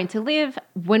 where we're going to live,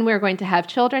 when we're going to have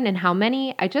children, and how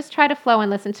many. I just try to flow and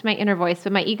listen to my inner voice,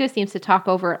 but my ego seems to talk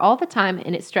over it all the time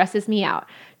and it stresses me out.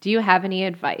 Do you have any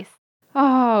advice?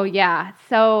 Oh, yeah.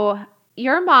 So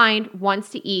your mind wants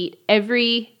to eat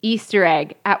every Easter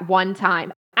egg at one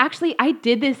time. Actually, I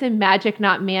did this in Magic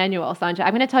Knot Manual, Sanja.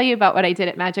 I'm going to tell you about what I did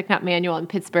at Magic Knot Manual in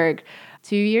Pittsburgh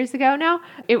 2 years ago now.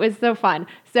 It was so fun.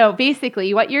 So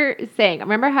basically what you're saying,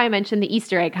 remember how I mentioned the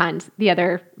Easter egg hunt the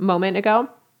other moment ago?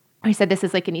 I said this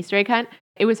is like an Easter egg hunt.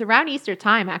 It was around Easter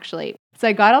time, actually. So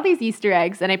I got all these Easter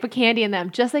eggs and I put candy in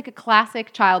them, just like a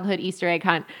classic childhood Easter egg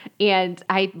hunt. And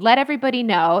I let everybody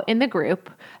know in the group,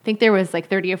 I think there was like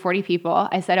 30 or 40 people.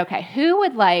 I said, okay, who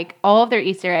would like all of their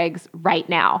Easter eggs right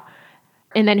now?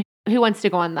 And then who wants to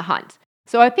go on the hunt?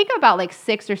 So I think about like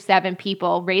 6 or 7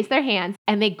 people raised their hands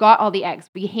and they got all the eggs.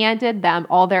 We handed them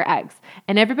all their eggs.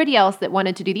 And everybody else that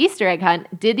wanted to do the Easter egg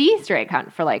hunt did the Easter egg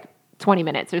hunt for like 20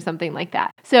 minutes or something like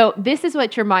that. So this is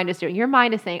what your mind is doing. Your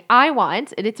mind is saying, I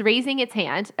want, and it's raising its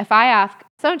hand. If I ask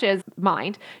Sonja's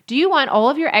mind, do you want all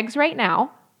of your eggs right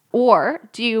now? Or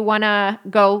do you want to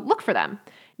go look for them?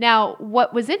 Now,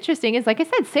 what was interesting is, like I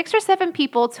said, 6 or 7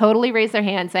 people totally raised their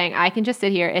hand saying, I can just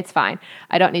sit here. It's fine.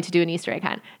 I don't need to do an Easter egg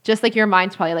hunt. Just like your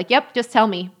mind's probably like, yep, just tell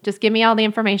me. Just give me all the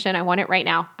information. I want it right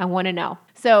now. I want to know.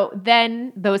 So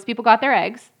then those people got their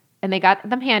eggs and they got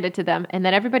them handed to them. And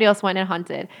then everybody else went and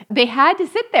hunted. They had to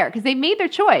sit there because they made their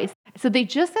choice. So they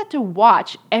just had to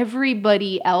watch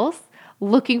everybody else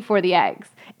looking for the eggs.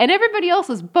 And everybody else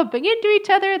was bumping into each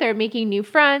other. They're making new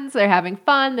friends. They're having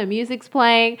fun. The music's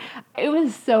playing. It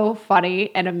was so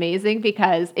funny and amazing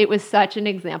because it was such an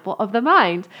example of the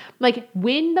mind. Like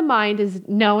when the mind is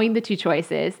knowing the 2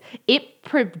 choices, it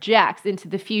projects into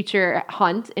the future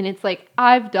hunt. And it's like,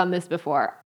 I've done this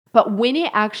before. But when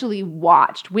it actually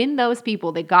watched, when those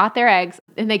people, they got their eggs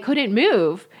and they couldn't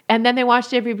move, and then they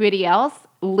watched everybody else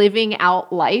living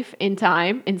out life in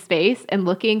time and space and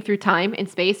looking through time and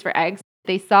space for eggs,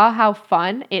 they saw how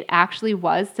fun it actually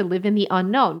was to live in the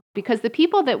unknown, because the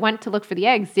people that went to look for the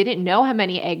eggs didn't know how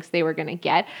many eggs they were going to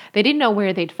get. They didn't know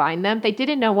where they'd find them. They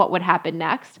didn't know what would happen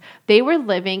next. They were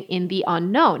living in the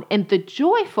unknown and the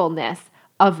joyfulness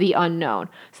of the unknown.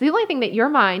 So the only thing that your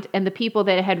mind and the people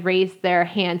that had raised their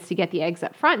hands to get the eggs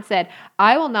up front said,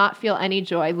 I will not feel any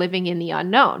joy living in the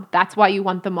unknown. That's why you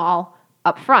want them all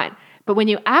up front. But when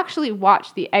you actually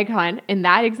watch the egg hunt in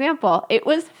that example, it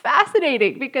was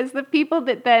fascinating because the people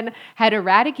that then had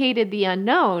eradicated the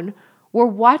unknown were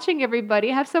watching everybody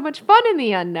have so much fun in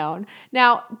the unknown.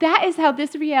 Now, that is how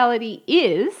this reality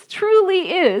is,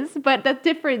 truly is, but the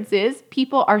difference is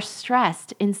people are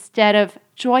stressed instead of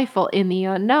joyful in the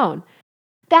unknown.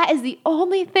 That is the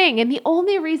only thing, and the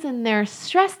only reason they're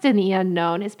stressed in the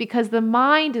unknown is because the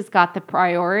mind has got the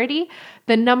priority.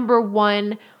 The number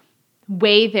one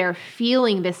way they're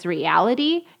feeling this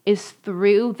reality is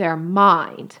through their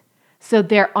mind. So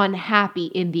they're unhappy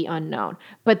in the unknown.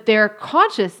 But their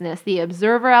consciousness, the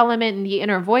observer element and the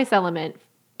inner voice element,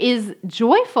 is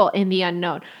joyful in the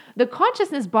unknown. The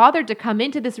consciousness bothered to come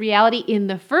into this reality in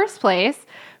the first place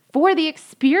for the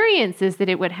experiences that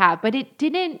it would have, but it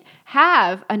didn't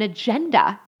have an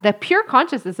agenda. The pure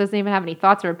consciousness doesn't even have any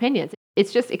thoughts or opinions.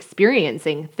 It's just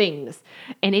experiencing things.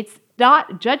 And it's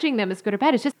not judging them as good or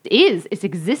bad. It just is. It's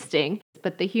existing.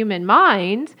 But the human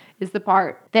mind is the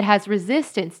part that has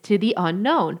resistance to the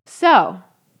unknown. So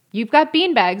you've got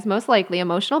beanbags, most likely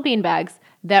emotional beanbags,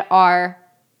 that are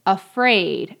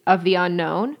afraid of the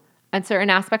unknown and certain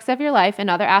aspects of your life, and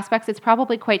other aspects it's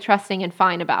probably quite trusting and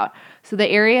fine about. So the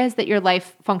areas that your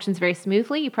life functions very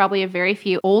smoothly, you probably have very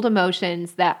few old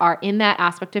emotions that are in that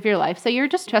aspect of your life. So you're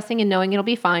just trusting and knowing it'll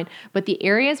be fine. But the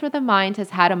areas where the mind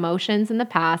has had emotions in the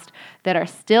past that are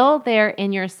still there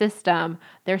in your system,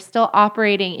 they're still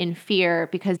operating in fear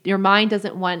because your mind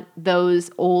doesn't want those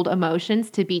old emotions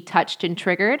to be touched and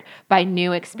triggered by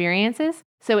new experiences.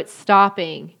 So it's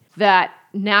stopping that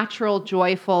natural,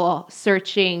 joyful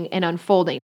searching and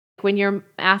unfolding. When you're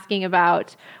asking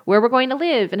about where we're going to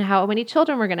live and how many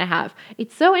children we're going to have,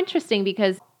 it's so interesting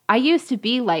because I used to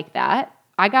be like that.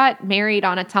 I got married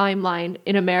on a timeline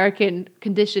in American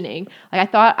conditioning. Like I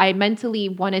thought I mentally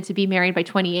wanted to be married by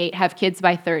 28, have kids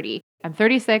by 30. I'm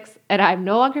 36 and I'm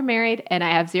no longer married and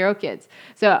I have 0 kids.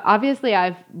 So obviously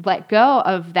I've let go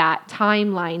of that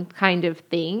timeline kind of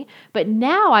thing. But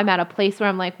now I'm at a place where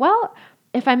I'm like, well,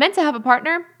 if I'm meant to have a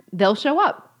partner, they'll show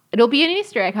up. It'll be an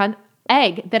Easter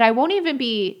egg that I won't even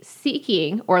be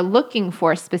seeking or looking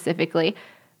for specifically,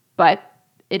 but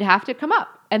it'd have to come up.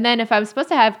 And then if I was supposed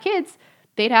to have kids,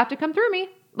 they'd have to come through me.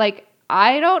 Like,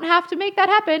 I don't have to make that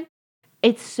happen.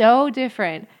 It's so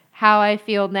different how I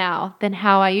feel now than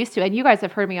how I used to. And you guys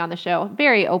have heard me on the show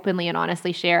very openly and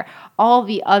honestly share all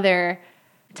the other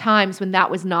times when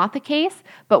that was not the case.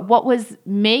 But what was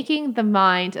making the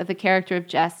mind of the character of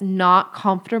Jess not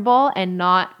comfortable and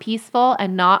not peaceful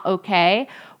and not okay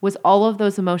was all of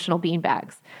those emotional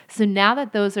beanbags. So now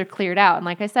that those are cleared out, and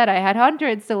like I said, I had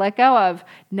hundreds to let go of,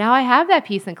 now I have that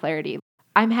peace and clarity.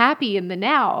 I'm happy in the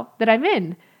now that I'm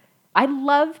in. I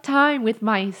love time with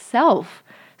myself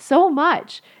so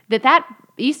much that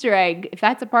Easter egg, if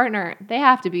that's a partner, they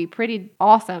have to be pretty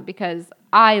awesome because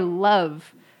I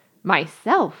love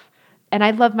myself and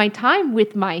I love my time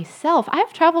with myself.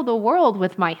 I've traveled the world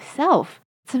with myself.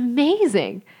 It's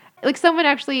amazing. Like someone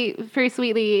actually very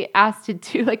sweetly asked to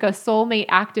do like a soulmate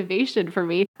activation for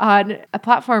me on a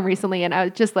platform recently. And I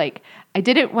was just like, I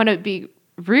didn't want to be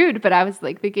rude, but I was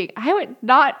like thinking, I would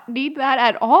not need that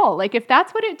at all. Like if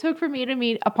that's what it took for me to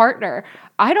meet a partner,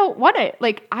 I don't want it.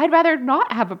 Like I'd rather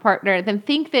not have a partner than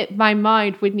think that my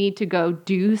mind would need to go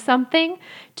do something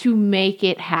to make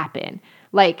it happen.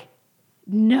 Like,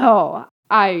 no,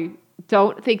 I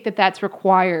don't think that that's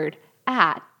required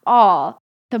at all.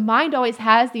 The mind always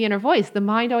has the inner voice. The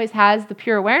mind always has the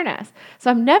pure awareness. So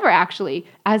I'm never actually,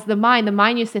 as the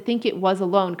mind used to think it was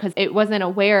alone because it wasn't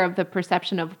aware of the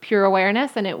perception of pure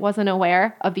awareness and it wasn't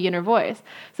aware of the inner voice.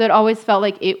 So it always felt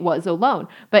like it was alone.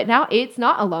 But now it's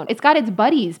not alone. It's got its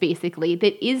buddies basically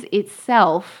that is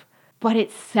itself, but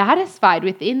it's satisfied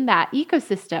within that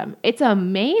ecosystem. It's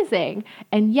amazing.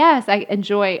 And yes, I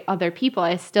enjoy other people.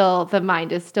 The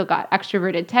mind has still got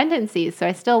extroverted tendencies. So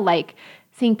I still like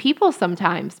seeing people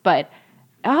sometimes, but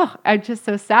I'm just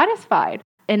so satisfied.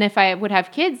 And if I would have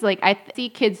kids, like I see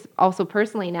kids also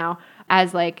personally now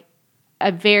as like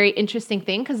a very interesting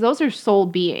thing because those are soul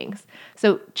beings.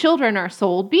 So children are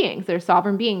soul beings. They're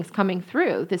sovereign beings coming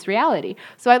through this reality.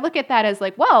 So I look at that as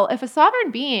like, well, if a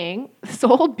sovereign being,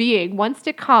 soul being wants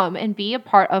to come and be a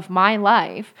part of my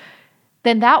life,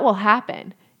 then that will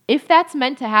happen. If that's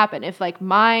meant to happen, if like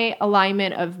my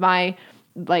alignment of my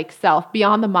like self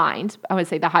beyond the mind, I would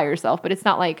say the higher self, but it's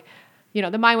not like,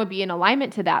 the mind would be in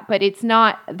alignment to that, but it's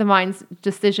not the mind's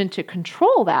decision to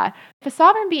control that. If a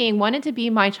sovereign being wanted to be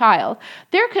my child,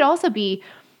 there could also be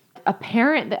a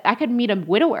parent that I could meet a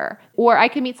widower, or I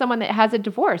could meet someone that has a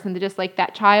divorce and they're just like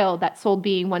that child, that soul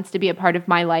being wants to be a part of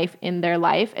my life in their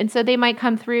life. And so they might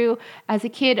come through as a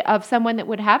kid of someone that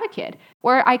would have a kid,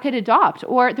 or I could adopt,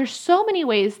 or there's so many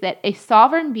ways that a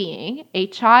sovereign being, a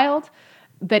child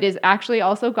that is actually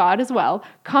also God as well,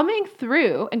 coming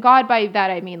through, and God by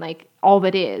that I mean like all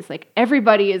that is, like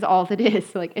everybody is all that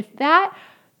is. Like if that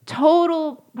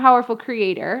total powerful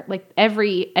creator, like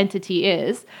every entity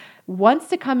is, wants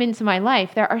to come into my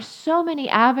life, there are so many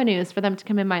avenues for them to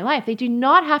come in my life. They do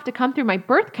not have to come through my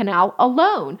birth canal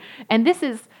alone. And this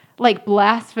is like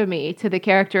blasphemy to the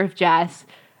character of Jess.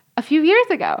 a few years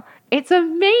ago. It's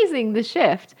amazing, the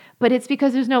shift, but it's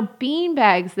because there's no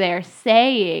beanbags there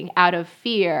saying out of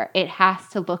fear, it has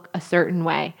to look a certain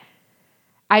way.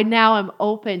 I now am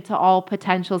open to all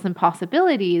potentials and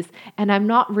possibilities, and I'm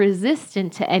not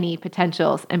resistant to any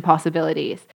potentials and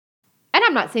possibilities. And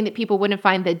I'm not saying that people wouldn't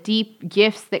find the deep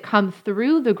gifts that come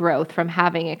through the growth from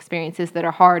having experiences that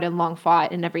are hard and long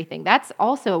fought and everything. That's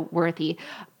also worthy.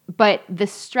 But the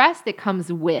stress that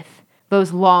comes with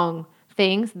those long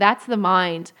things, that's the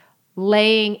mind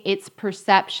laying its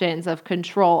perceptions of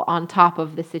control on top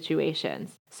of the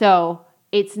situations. So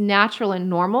it's natural and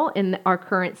normal in our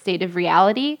current state of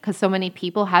reality because so many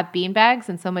people have beanbags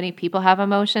and so many people have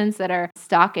emotions that are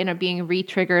stuck and are being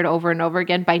re-triggered over and over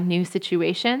again by new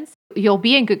situations. You'll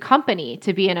be in good company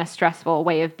to be in a stressful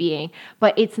way of being,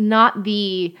 but it's not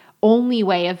the only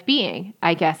way of being,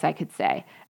 I guess I could say.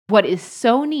 What is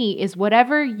so neat is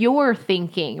whatever you're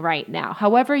thinking right now,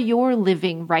 however you're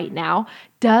living right now,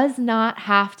 does not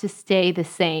have to stay the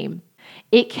same.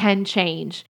 It can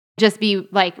change. Just be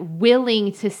like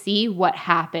willing to see what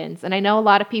happens. And I know a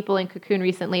lot of people in Cocoon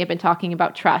recently have been talking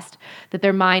about trust, that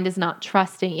their mind is not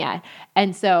trusting yet.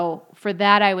 And so for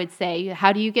that, I would say,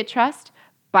 how do you get trust?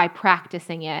 By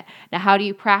practicing it. Now, how do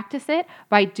you practice it?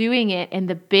 By doing it in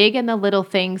the big and the little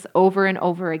things over and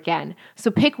over again.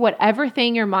 So pick whatever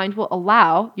thing your mind will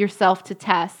allow yourself to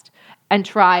test and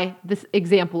try this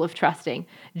example of trusting.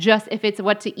 Just if it's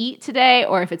what to eat today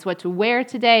or if it's what to wear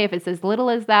today, if it's as little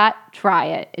as that, try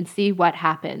it and see what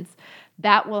happens.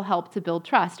 That will help to build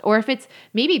trust. Or if it's,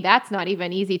 maybe that's not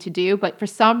even easy to do, but for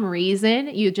some reason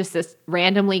you just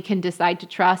randomly can decide to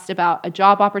trust about a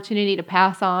job opportunity to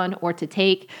pass on or to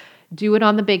take, do it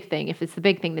on the big thing if it's the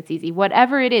big thing that's easy,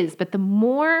 whatever it is. But the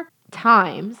more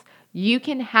times you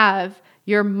can have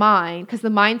your mind, because the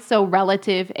mind's so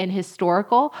relative and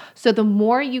historical, so the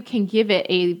more you can give it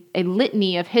a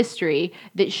litany of history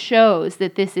that shows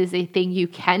that this is a thing you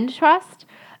can trust,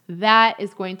 that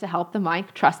is going to help the mind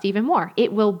trust even more.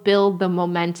 It will build the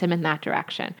momentum in that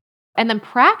direction. And then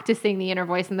practicing the inner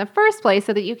voice in the first place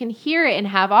so that you can hear it and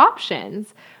have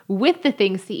options with the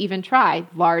things to even try,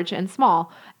 large and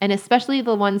small. And especially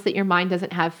the ones that your mind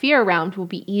doesn't have fear around will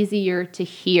be easier to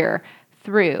hear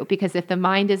through, because if the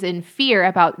mind is in fear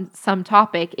about some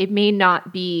topic, it may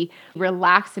not be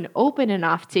relaxed and open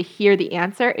enough to hear the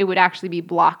answer. It would actually be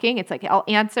blocking. It's like, I'll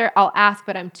answer, I'll ask,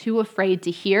 but I'm too afraid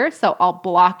to hear, so I'll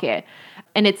block it.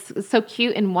 And it's so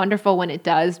cute and wonderful when it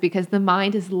does, because the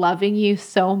mind is loving you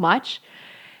so much.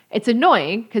 It's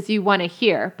annoying because you want to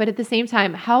hear, but at the same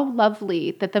time, how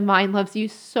lovely that the mind loves you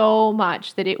so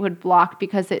much that it would block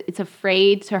because it's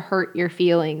afraid to hurt your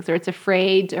feelings or it's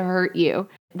afraid to hurt you,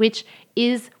 which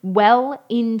is well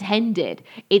intended.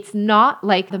 It's not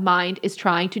like the mind is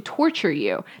trying to torture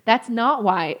you. That's not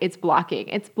why it's blocking.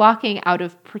 It's blocking out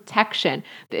of protection.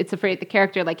 It's afraid the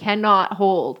character cannot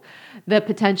hold the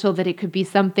potential that it could be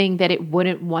something that it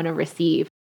wouldn't want to receive.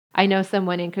 I know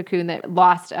someone in Cocoon that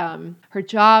lost her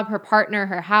job, her partner,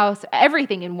 her house,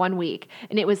 everything in 1 week.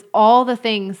 And it was all the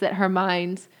things that her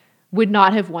mind would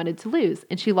not have wanted to lose.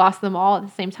 And she lost them all at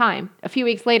the same time. A few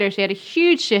weeks later, she had a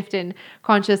huge shift in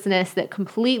consciousness that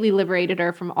completely liberated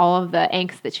her from all of the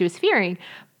angst that she was fearing.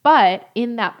 But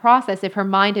in that process, if her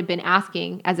mind had been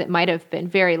asking, as it might have been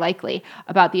very likely,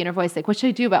 about the inner voice, like, what should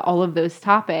I do about all of those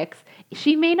topics?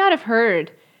 She may not have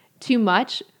heard too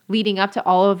much leading up to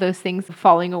all of those things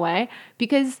falling away,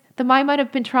 because the mind might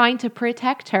have been trying to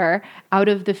protect her out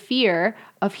of the fear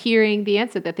of hearing the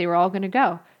answer that they were all going to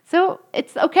go. So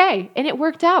it's okay. And it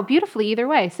worked out beautifully either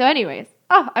way. So anyways,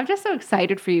 I'm just so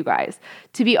excited for you guys.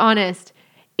 To be honest,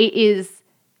 it is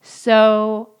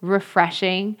so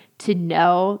refreshing to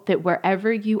know that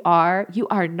wherever you are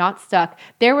not stuck.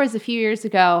 There was a few years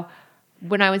ago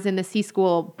when I was in the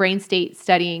C-school brain state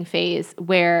studying phase,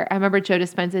 where I remember Joe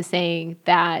Dispenza saying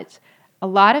that a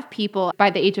lot of people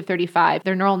by the age of 35,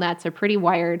 their neural nets are pretty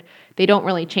wired. They don't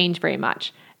really change very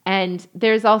much. And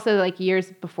there's also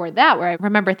years before that where I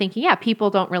remember thinking, yeah,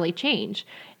 people don't really change.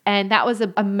 And that was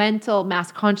a mental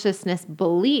mass consciousness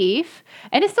belief.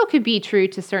 And it still could be true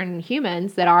to certain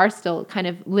humans that are still kind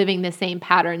of living the same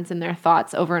patterns in their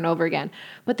thoughts over and over again.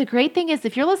 But the great thing is,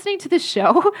 if you're listening to this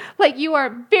show, you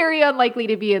are very unlikely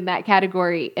to be in that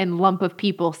category and lump of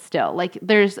people still.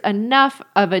 There's enough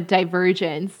of a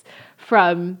divergence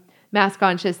from mass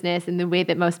consciousness and the way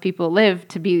that most people live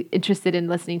to be interested in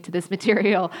listening to this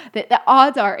material, that the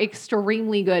odds are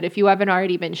extremely good, if you haven't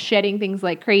already been shedding things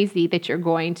like crazy, that you're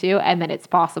going to, and that it's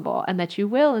possible, and that you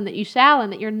will, and that you shall,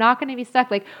 and that you're not going to be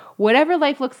stuck. Whatever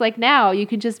life looks like now, you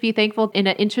can just be thankful in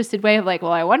an interested way of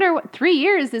well, I wonder what 3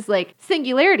 years is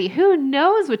singularity. Who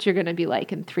knows what you're going to be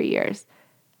like in 3 years?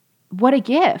 what a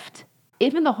gift.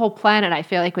 Even the whole planet, I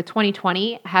feel like with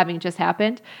 2020 having just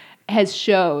happened, has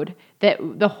showed that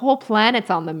the whole planet's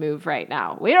on the move right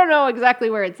now. We don't know exactly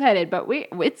where it's headed, but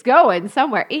it's going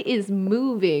somewhere. It is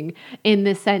moving in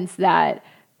the sense that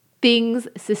things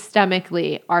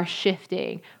systemically are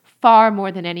shifting far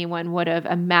more than anyone would have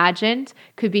imagined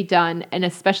could be done, and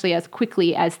especially as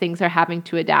quickly as things are having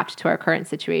to adapt to our current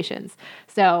situations.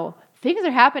 So things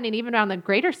are happening even on the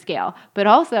greater scale, but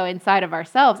also inside of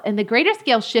ourselves. And the greater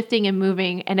scale shifting and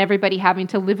moving and everybody having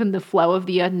to live in the flow of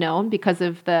the unknown because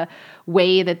of the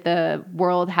way that the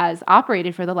world has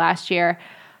operated for the last year.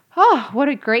 Oh, what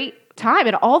a great time.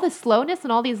 And all the slowness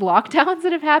and all these lockdowns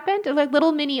that have happened are like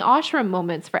little mini ashram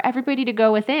moments for everybody to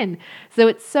go within. So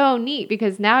it's so neat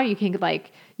because now you can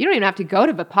you don't even have to go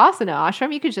to Vipassana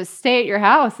ashram. You could just stay at your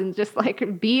house and just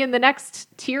be in the next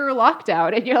tier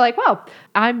lockdown. And you're like, well,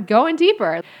 I'm going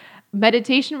deeper.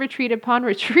 Meditation retreat upon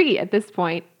retreat at this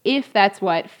point, if that's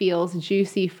what feels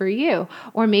juicy for you.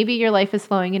 Or maybe your life is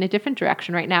flowing in a different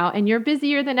direction right now and you're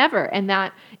busier than ever. And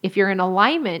that if you're in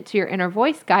alignment to your inner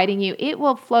voice guiding you, it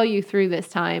will flow you through this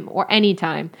time or any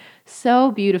time so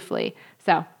beautifully.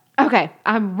 So, okay,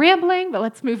 I'm rambling, but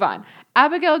let's move on.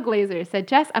 Abigail Glazer said,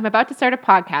 Jess, I'm about to start a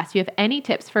podcast. Do you have any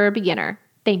tips for a beginner?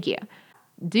 Thank you.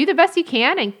 Do the best you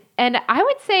can. And I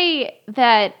would say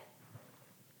that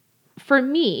for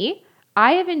me,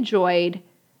 I have enjoyed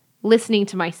listening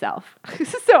to myself.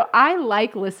 So I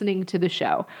like listening to the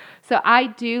show. So I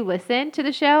do listen to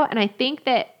the show. And I think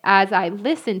that as I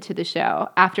listen to the show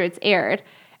after it's aired,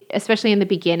 especially in the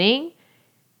beginning,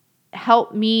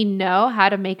 help me know how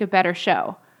to make a better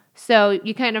show. So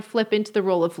you kind of flip into the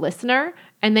role of listener,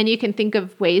 and then you can think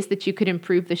of ways that you could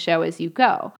improve the show as you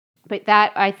go. But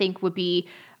that, I think, would be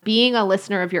being a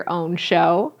listener of your own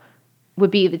show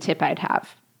would be the tip I'd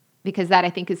have. Because that, I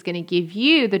think, is going to give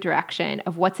you the direction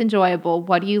of what's enjoyable,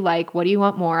 what do you like, what do you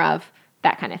want more of,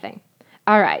 that kind of thing.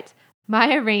 All right.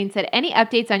 Maya Rain said, any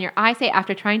updates on your eyesight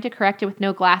after trying to correct it with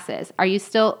no glasses? Are you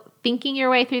still thinking your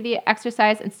way through the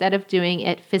exercise instead of doing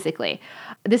it physically?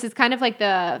 This is kind of like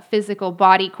the physical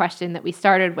body question that we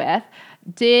started with.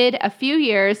 Did a few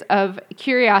years of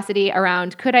curiosity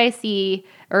around could I see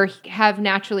or have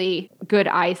naturally good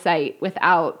eyesight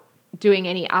without doing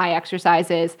any eye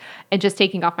exercises and just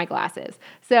taking off my glasses.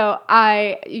 So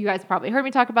you guys probably heard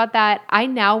me talk about that. I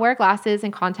now wear glasses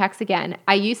and contacts again.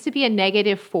 I used to be a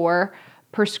 -4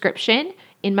 prescription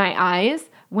in my eyes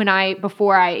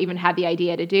before I even had the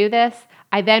idea to do this.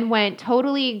 I then went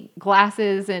totally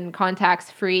glasses and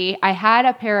contacts free. I had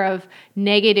a pair of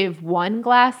 -1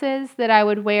 glasses that I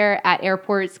would wear at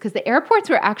airports because the airports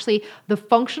were actually the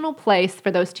functional place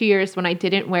for those 2 years when I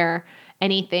didn't wear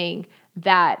anything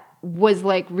that was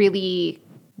really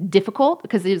difficult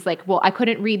because it was I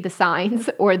couldn't read the signs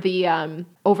or the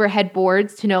overhead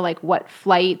boards to know what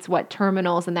flights, what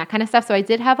terminals and that kind of stuff. So I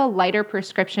did have a lighter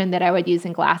prescription that I would use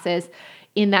in glasses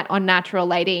in that unnatural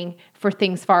lighting for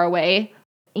things far away.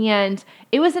 And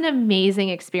it was an amazing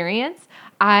experience.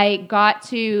 I got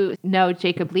to know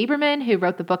Jacob Lieberman, who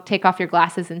wrote the book, Take Off Your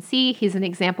Glasses and See. He's an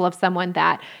example of someone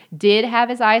that did have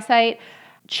his eyesight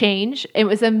change. It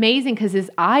was amazing because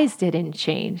his eyes didn't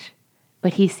change,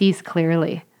 but he sees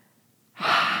clearly,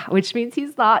 which means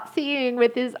he's not seeing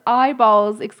with his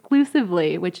eyeballs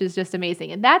exclusively, which is just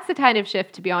amazing. And that's the kind of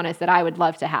shift, to be honest, that I would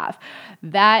love to have.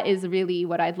 That is really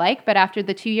what I'd like. But after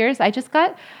the 2 years, I just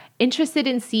got interested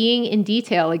in seeing in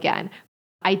detail again.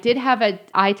 I did have an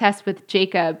eye test with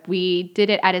Jacob. We did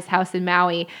it at his house in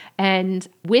Maui. And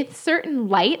with certain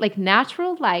light,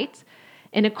 natural light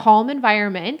in a calm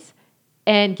environment,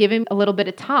 and give him a little bit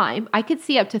of time, I could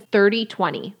see up to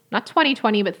 30-20. Not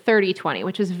 20-20, but 30-20,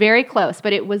 which was very close,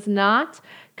 but it was not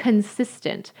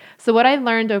consistent. So what I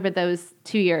learned over those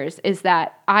 2 years is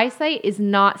that eyesight is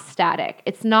not static.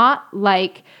 It's not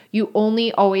like you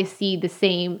only always see the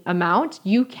same amount.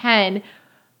 You can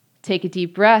take a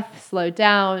deep breath, slow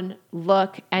down,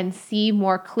 look, and see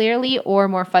more clearly or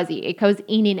more fuzzy. It goes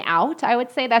in and out, I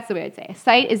would say. That's the way I'd say.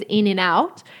 Sight is in and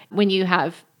out when you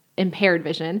have impaired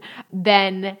vision,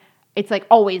 then it's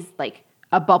always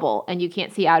a bubble and you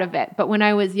can't see out of it. But when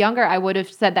I was younger, I would have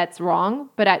said that's wrong,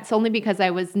 but it's only because I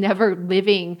was never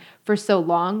living for so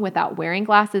long without wearing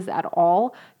glasses at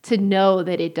all to know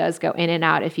that it does go in and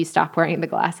out if you stop wearing the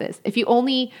glasses. If you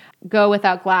only go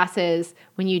without glasses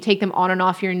when you take them on and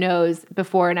off your nose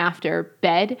before and after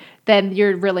bed, then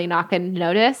you're really not going to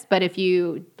notice. But if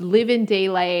you live in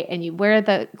daylight and you wear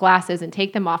the glasses and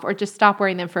take them off or just stop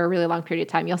wearing them for a really long period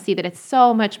of time, you'll see that it's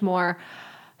so much more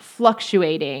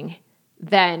fluctuating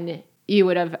than you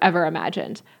would have ever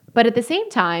imagined. But at the same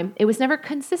time, it was never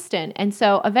consistent. And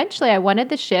so eventually I wanted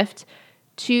the shift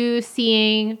to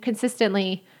seeing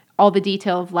consistently all the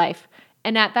detail of life.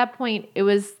 And at that point, it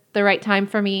was the right time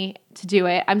for me to do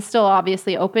it. I'm still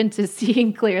obviously open to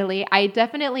seeing clearly. I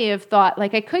definitely have thought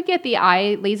like I could get the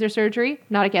eye laser surgery,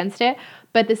 not against it.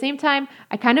 But at the same time,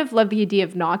 I kind of love the idea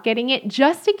of not getting it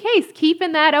just in case,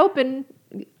 keeping that open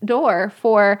door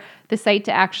for the sight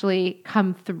to actually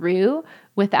come through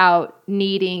without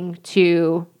needing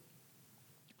to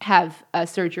have a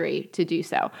surgery to do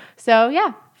so. So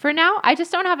yeah, for now, I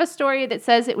just don't have a story that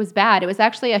says it was bad. It was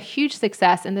actually a huge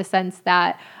success in the sense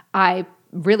that I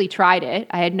really tried it.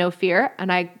 I had no fear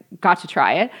and I got to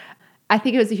try it. I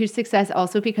think it was a huge success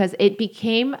also because it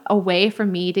became a way for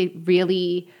me to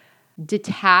really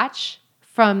detach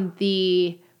from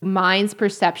the mind's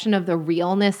perception of the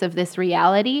realness of this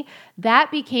reality. That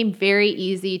became very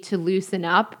easy to loosen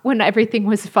up when everything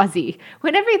was fuzzy.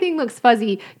 When everything looks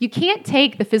fuzzy, you can't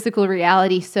take the physical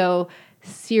reality so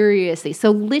seriously,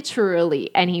 so literally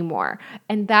anymore.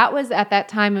 And that was at that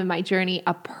time in my journey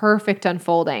a perfect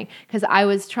unfolding because I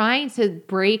was trying to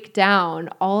break down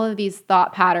all of these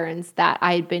thought patterns that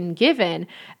I had been given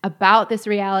about this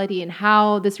reality and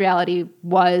how this reality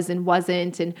was and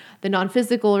wasn't, and the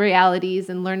non-physical realities,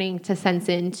 and learning to sense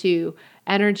into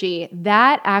energy.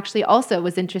 That actually also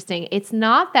was interesting. It's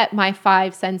not that my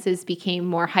 5 senses became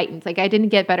more heightened. Like I didn't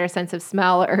get better sense of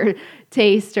smell or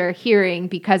taste or hearing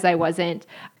because I wasn't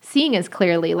seeing as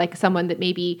clearly, like someone that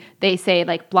maybe they say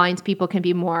like blind people can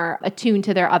be more attuned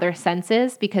to their other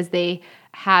senses because they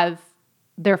have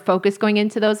their focus going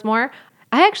into those more.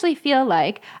 I actually feel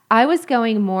like I was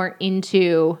going more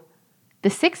into the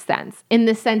 6th sense, in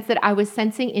the sense that I was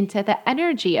sensing into the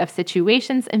energy of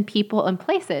situations and people and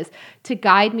places to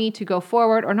guide me to go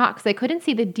forward or not, because I couldn't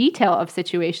see the detail of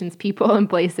situations, people, and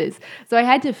places. So I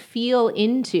had to feel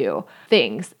into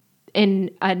things in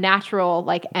a natural,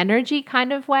 like energy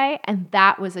kind of way. And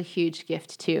that was a huge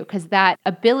gift too, because that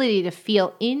ability to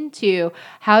feel into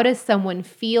how does someone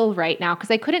feel right now,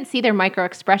 because I couldn't see their micro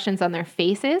expressions on their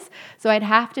faces. So I'd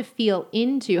have to feel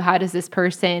into how does this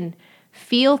person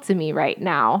feel to me right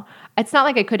now. It's not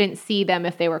like I couldn't see them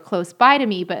if they were close by to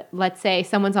me, but let's say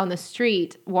someone's on the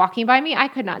street walking by me, I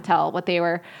could not tell what they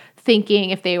were thinking,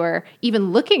 if they were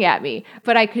even looking at me,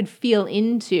 but I could feel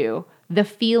into the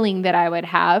feeling that I would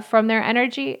have from their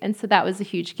energy. And so that was a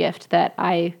huge gift that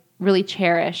I really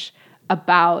cherish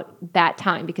about that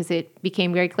time because it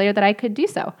became very clear that I could do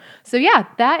so. So yeah,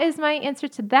 that is my answer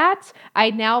to that.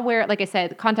 I now wear, like I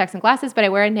said, contacts and glasses, but I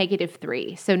wear a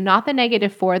 -3. So not the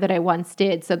 -4 that I once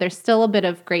did. So there's still a bit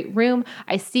of great room.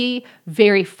 I see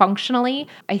very functionally.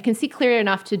 I can see clear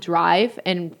enough to drive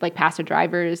and like pass a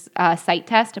driver's sight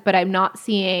test, but I'm not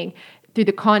seeing through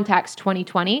the contacts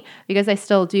 20/20 because I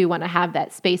still do want to have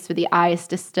that space for the eyes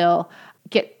to still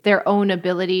get their own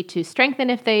ability to strengthen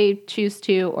if they choose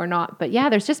to or not. But yeah,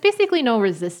 there's just basically no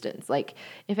resistance. Like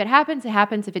if it happens, it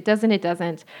happens. If it doesn't, it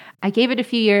doesn't. I gave it a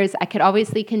few years. I could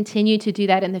obviously continue to do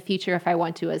that in the future if I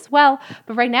want to as well.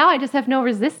 But right now I just have no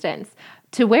resistance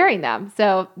to wearing them.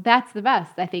 So that's the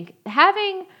best. I think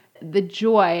having the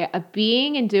joy of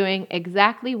being and doing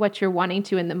exactly what you're wanting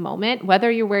to in the moment, whether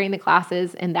you're wearing the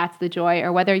glasses and that's the joy,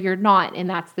 or whether you're not and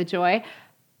that's the joy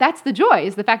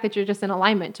is the fact that you're just in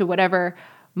alignment to whatever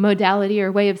modality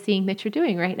or way of seeing that you're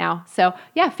doing right now. So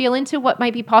yeah, feel into what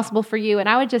might be possible for you. And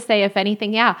I would just say, if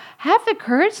anything, yeah, have the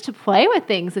courage to play with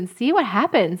things and see what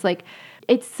happens. Like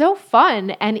it's so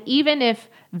fun. And even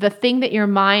if the thing that your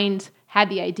mind had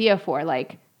the idea for,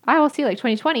 like, I will see like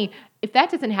 20/20, if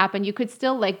that doesn't happen, you could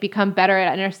still like become better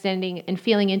at understanding and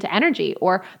feeling into energy.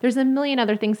 Or there's a million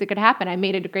other things that could happen. I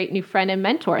made a great new friend and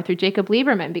mentor through Jacob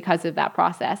Lieberman because of that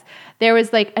process. There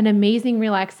was like an amazing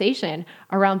relaxation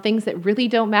around things that really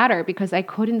don't matter because I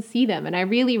couldn't see them. And I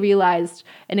really realized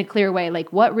in a clear way,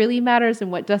 like what really matters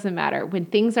and what doesn't matter. When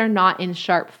things are not in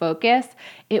sharp focus,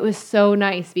 it was so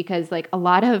nice because like a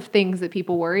lot of things that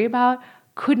people worry about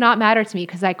could not matter to me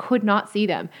because I could not see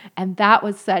them. And that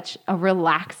was such a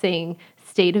relaxing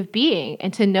state of being.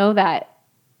 And to know that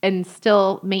and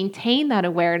still maintain that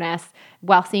awareness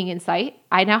while seeing in sight,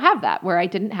 I now have that where I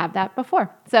didn't have that before.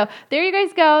 So there you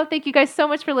guys go. Thank you guys so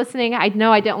much for listening. I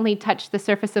know I only touched the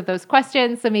surface of those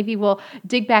questions, so maybe we'll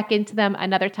dig back into them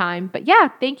another time. But yeah,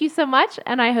 thank you so much.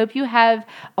 And I hope you have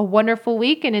a wonderful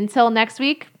week. And until next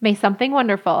week, may something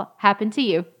wonderful happen to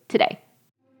you today.